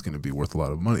 The area is going to be worth a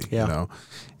lot of money, Yeah. you know.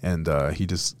 And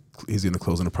he's going to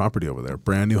close on a property over there,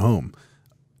 brand new home,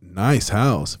 nice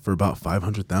house for about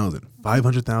 $500,000.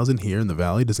 $500,000 here in the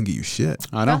valley doesn't get you shit.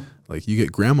 I know. Like you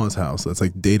get grandma's house that's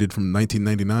like dated from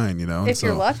 1999, you know. If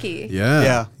you're lucky.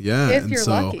 Yeah. If and you're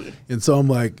so, lucky. And so I'm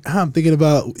like, I'm thinking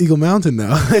about Eagle Mountain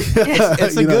now.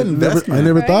 It's a You know, good investment. I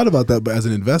never Right? thought about that, but as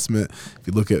an investment, if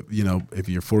you look at, you know, if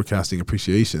you're forecasting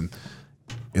appreciation,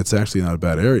 it's actually not a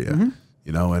bad area,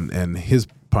 you know, and his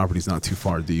property's not too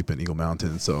far deep in Eagle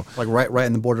Mountain. So, Like right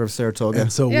in the border of Saratoga.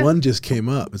 and so Yeah. one just came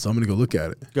up, and so I'm going to go look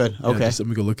at it. Good. Yeah, Okay. I'm going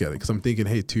to go look at it because I'm thinking,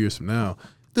 hey, 2 years from now,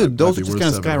 Dude, that those might are be just worth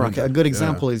going to skyrocket. A 700. good Yeah.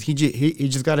 example is he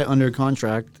just got it under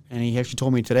contract, and he actually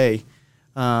told me today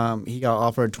he got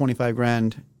offered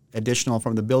 $25,000 additional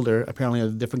from the builder. Apparently, a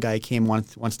different guy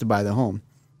wants to buy the home,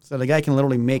 so the guy can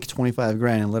literally make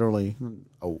 $25,000 in literally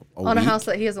a On week, a house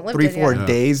that he hasn't lived 3-4 in yet.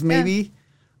 days maybe,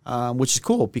 which is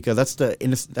cool because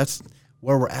that's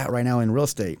where we're at right now in real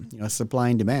estate. You know, supply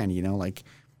and demand. You know, like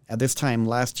at this time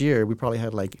last year, we probably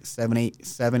had like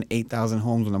 8,000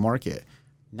 homes on the market.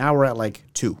 Now we're at like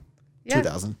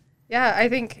 2,000. Yeah, I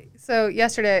think so.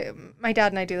 Yesterday, my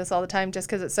dad and I do this all the time just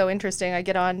because it's so interesting. I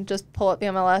get on, just pull up the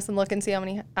MLS and look and see how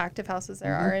many active houses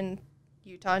there are in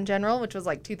Utah in general, which was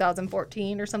like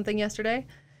 2014 or something yesterday.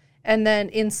 And then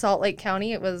in Salt Lake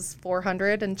County, it was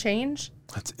 400 and change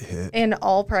That's it. in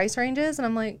all price ranges. And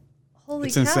I'm like, holy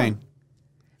It's cow.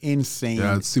 insane.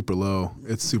 Yeah, it's super low.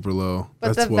 It's super low.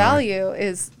 But That's the why. value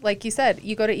is, like you said,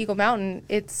 you go to Eagle Mountain,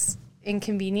 it's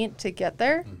inconvenient to get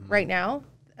there right now.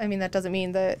 I mean, that doesn't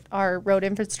mean that our road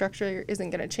infrastructure isn't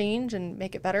going to change and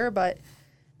make it better, but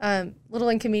little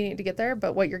inconvenient to get there.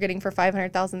 But what you're getting for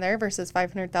 $500,000 there versus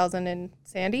 $500,000 in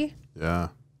Sandy, Yeah.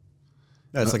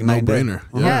 That's like a no 9 day. brainer.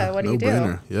 Yeah, what do you do?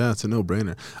 No-brainer. Yeah, it's a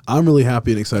no-brainer. I'm really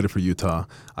happy and excited for Utah.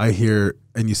 I hear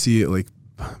and you see it like,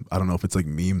 I don't know if it's like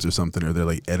memes or something, or they're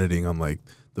like editing on like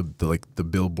the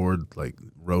billboard like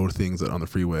road things on the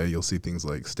freeway. You'll see things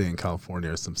like "Stay in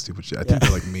California" or some stupid shit. I think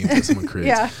they're like memes that someone creates.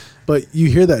 Yeah. But you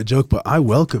hear that joke, but I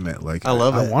welcome it. Like I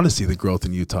love I it. want to see the growth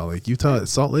in Utah. Like Utah,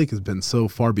 Salt Lake has been so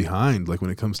far behind. Like when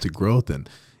it comes to growth, and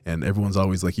everyone's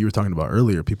always like you were talking about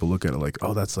earlier. People look at it like,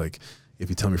 oh, that's like. If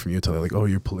you tell me from Utah, they're like, oh,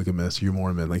 you're polygamous, you're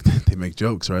Mormon. Like they make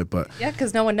jokes, right? But yeah,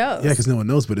 because no one knows. yeah, because no one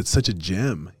knows, but it's such a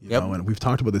gem, you Yep. know. And we've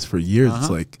talked about this for years. It's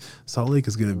like Salt Lake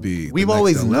is going to be. the We've next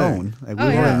always LA. known. Like, Oh,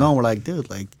 we've yeah. always known. We're like, dude,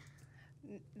 like,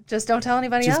 Just don't tell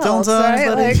anybody just else. don't tell right?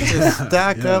 anybody. Like, Just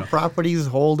stack Yeah. up properties,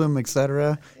 hold them,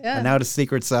 etc. Yeah. And now the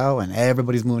secret's out, and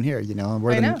everybody's moving here. You know,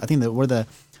 and I think that we're the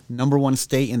number one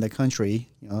state in the country.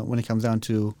 You know, when it comes down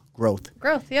to growth,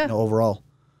 growth, yeah. you know, overall,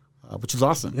 which is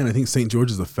awesome. Yeah, and I think St. George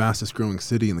is the fastest growing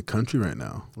city in the country right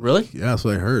now. Really? Yeah, that's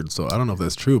what I heard. So I don't know if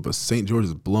that's true, but St. George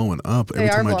is blowing up. Every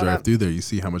are time I blowing drive up. through there, you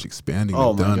see how much expanding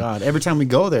Oh they've my done. God! Every time we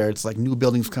go there, it's like new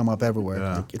buildings come up everywhere.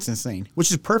 Yeah. Like, it's insane,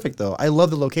 which is perfect though. I love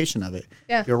the location of it.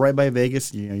 Yeah. You're right by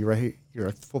Vegas. You know, you're right here.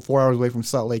 You're 4 hours away from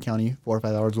Salt Lake County, 4 or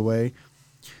 5 hours away.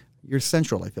 You're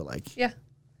central. I feel like. Yeah.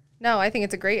 No, I think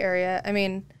it's a great area. I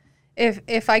mean,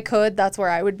 if I could, that's where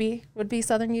I would be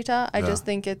Southern Utah. I just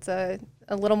think it's a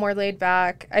little more laid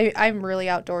back. I'm really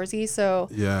outdoorsy, so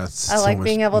Yeah, it's I so like much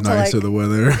being able to, nicer like- the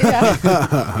weather.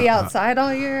 yeah, be outside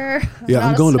all year. Yeah, Not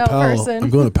I'm a going to snow Powell. person. I'm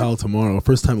going to Powell tomorrow.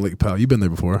 First time Lake Powell. You've been there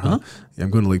before, huh? Yeah,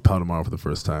 I'm going to Lake Powell tomorrow for the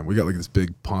first time. We got like this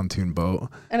big pontoon boat.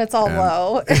 and it's all And-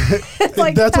 low. It's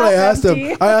like That's what I half asked empty.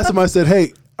 him. I asked him, I said,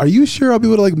 hey, are you sure I'll be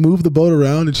able to like move the boat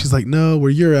around? And she's like, no,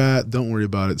 where you're at, don't worry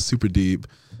about it. It's super deep.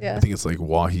 Yeah. I think it's like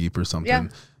Waheep or something. Yeah.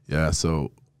 Yeah,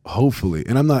 so hopefully,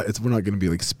 and we're not going to be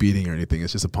like speeding or anything.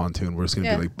 It's just a pontoon. We're just going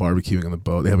to Yeah. be like barbecuing on the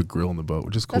boat. They have a grill on the boat,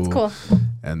 which is cool. That's cool.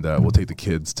 And we'll take the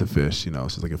kids to fish. You know,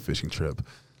 it's just like a fishing trip.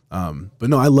 But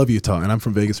no, I love Utah, and I'm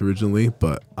from Vegas originally,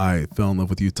 but I fell in love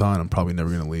with Utah, and I'm probably never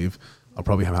going to leave. I'll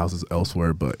probably have houses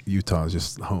elsewhere, but Utah is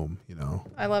just home, you know.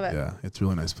 I love it. Yeah, it's a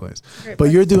really nice place. Great But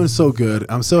place. you're doing so good.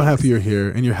 I'm so happy you're here,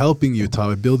 and you're helping Utah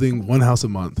by building one house a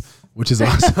month, which is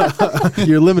awesome.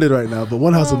 You're limited right now, but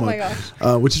one house a Oh my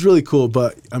month, which is really cool.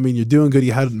 But I mean, you're doing good.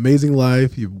 You had an amazing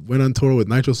life. You went on tour with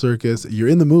Nitro Circus. You're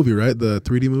in the movie, right? The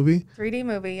 3D movie. 3D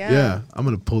movie, yeah. Yeah, I'm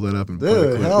gonna pull that up and play a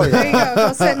Dude, clip. hell There yeah! you go.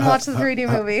 Go sit and watch the 3D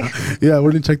movie. Yeah,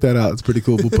 we're gonna check that out. It's pretty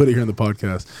cool. We'll put it here in the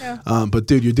podcast. Yeah. But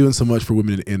dude, you're doing so much for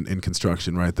women in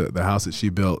construction, right? The house that she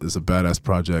built is a badass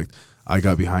project. I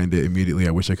got behind it immediately.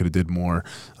 I wish I could have did more,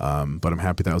 but I'm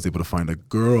happy that I was able to find a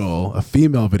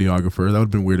female videographer. That would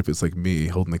have been weird if it's like me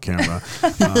holding the camera.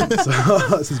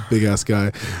 So this is big ass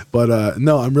guy, but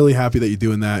no, I'm really happy that you're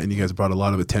doing that, and you guys brought a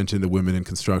lot of attention to women in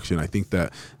construction. I think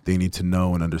that they need to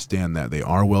know and understand that they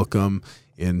are welcome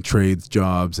in trades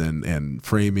jobs and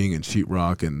framing and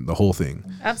sheetrock and the whole thing.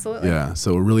 Absolutely. Yeah,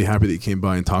 so we're really happy that you came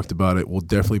by and talked about it. We'll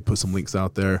definitely put some links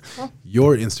out there. Cool.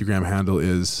 Your Instagram handle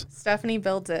is Stephanie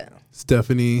Builds It.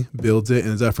 Stephanie Builds It,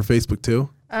 and is that for Facebook too?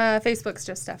 Facebook's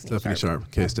just Stephanie Sharp.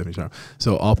 Okay, Stephanie Sharp.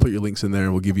 So I'll put your links in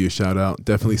there. We'll give you a shout out.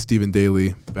 Definitely Stephen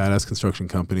Daly, Badass Construction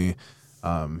Company.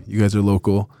 You guys are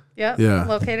local. Yep. Yeah.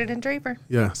 Located in Draper.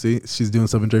 Yeah, see, she's doing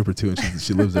stuff in Draper too, and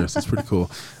she lives there, so it's pretty cool.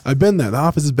 I've been there. The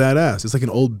office is badass. It's like an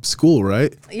old school,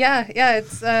 right? Yeah.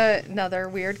 It's another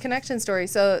weird connection story.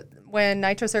 So when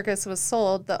Nitro Circus was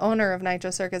sold, the owner of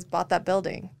Nitro Circus bought that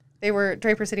building.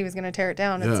 Draper City was going to tear it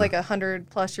down. Yeah. It's like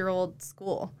 100-plus-year-old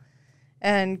school.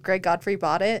 And Greg Godfrey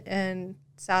bought it and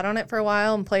sat on it for a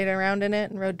while and played around in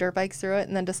it and rode dirt bikes through it,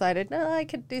 and then decided, no, I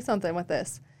could do something with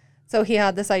this. So he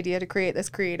had this idea to create this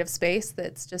creative space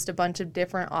that's just a bunch of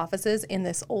different offices in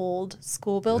this old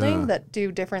school building that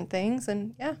do different things.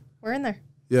 And yeah, we're in there.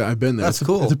 Yeah, I've been there. That's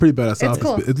cool. It's a pretty badass office.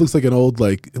 Cool. It looks like an old,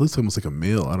 it looks almost like a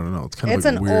mill. I don't know. It's kind of It's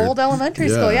like an weird. old elementary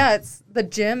school. Yeah, the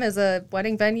gym is a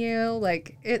wedding venue.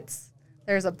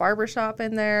 There's a barber shop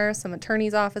in there, some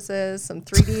attorneys' offices, some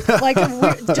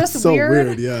 3D, just so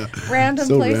weird, yeah. random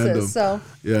So places. random. So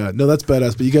yeah, no, that's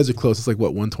badass. But you guys are close. It's like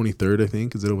what, 123rd, I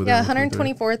think. Is it over there? yeah,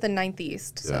 123rd? 124th and 9th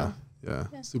East. Yeah, So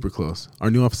yeah, super close. Our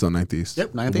new office is on 9th East.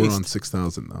 Yep, 9th We're East. on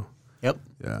 6,000 though. Yep.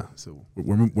 Yeah, so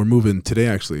we're moving today.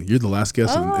 Actually, you're the last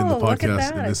guest in the Oh, look at podcast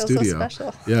that. in I this feel so studio.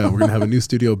 special. Yeah, we're gonna have a new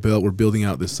studio built. We're building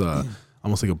out this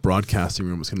almost like a broadcasting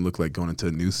room. It's gonna look like going into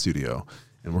a news studio,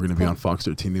 and we're gonna be on Fox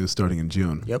 13 News starting in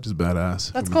June. Yep. Which is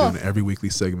badass. That's we're cool. doing every weekly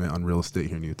segment on real estate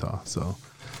here in Utah. So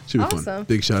should be fun. Awesome.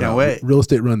 Big shout Can't out. wait. Real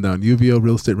estate rundown. UVO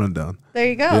Real Estate Rundown. there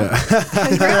you go.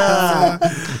 Yeah.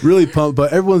 Really pumped,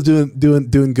 but everyone's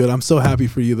doing good. I'm so happy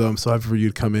for you though. I'm so happy for you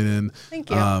to come in. Thank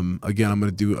you. Again, I'm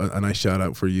gonna do a nice shout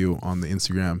out for you on the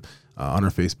Instagram, on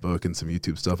our Facebook, and some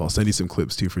YouTube stuff. I'll send you some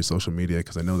clips too for social media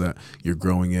because I know that you're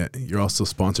growing it. You're also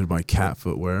sponsored by Cat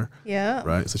Footwear, Yeah.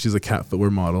 right? So she's a cat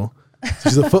footwear model.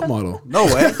 She's a foot model. No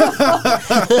way.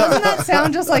 Doesn't that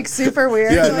sound just like super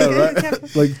weird? Yeah, Like, no,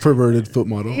 right? Like perverted foot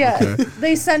model. Yeah. Okay.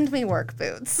 They send me work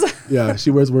boots. Yeah, she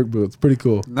wears work boots. Pretty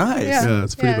cool. Nice. Yeah,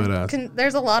 it's pretty badass.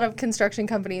 There's a lot of construction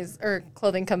companies or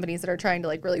clothing companies that are trying to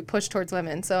really push towards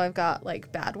women. So I've got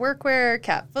Bad Workwear,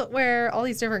 Cat Footwear, all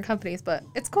these different companies, but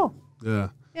it's cool. Yeah.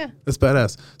 Yeah. That's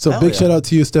badass. So Hell big yeah. shout out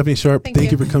to you, Stephanie Sharp.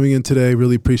 Thank you for coming in today.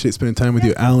 Really appreciate spending time with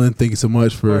you. Alan, thank you so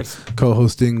much for course.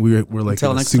 co-hosting. We're like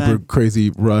Until in a next super time.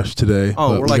 crazy rush today.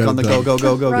 Oh, but we're we like got on it the done.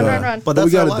 go. Run. But We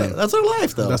that's got our it life. done. That's our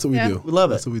life, though. That's what we Yeah. do. We love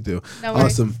it. That's what we do. No worries.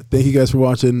 Awesome. Thank you guys for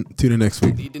watching. Tune in next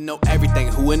week. Need to know everything,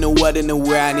 who and the what and the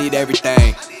where, I need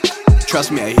everything.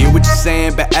 Trust me, I hear what you're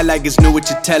saying, but act like it's new what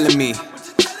you're telling me.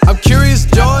 I'm curious,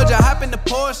 George, I hop in the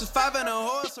Porsche, it's 5 and a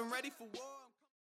horse, I'm ready for war.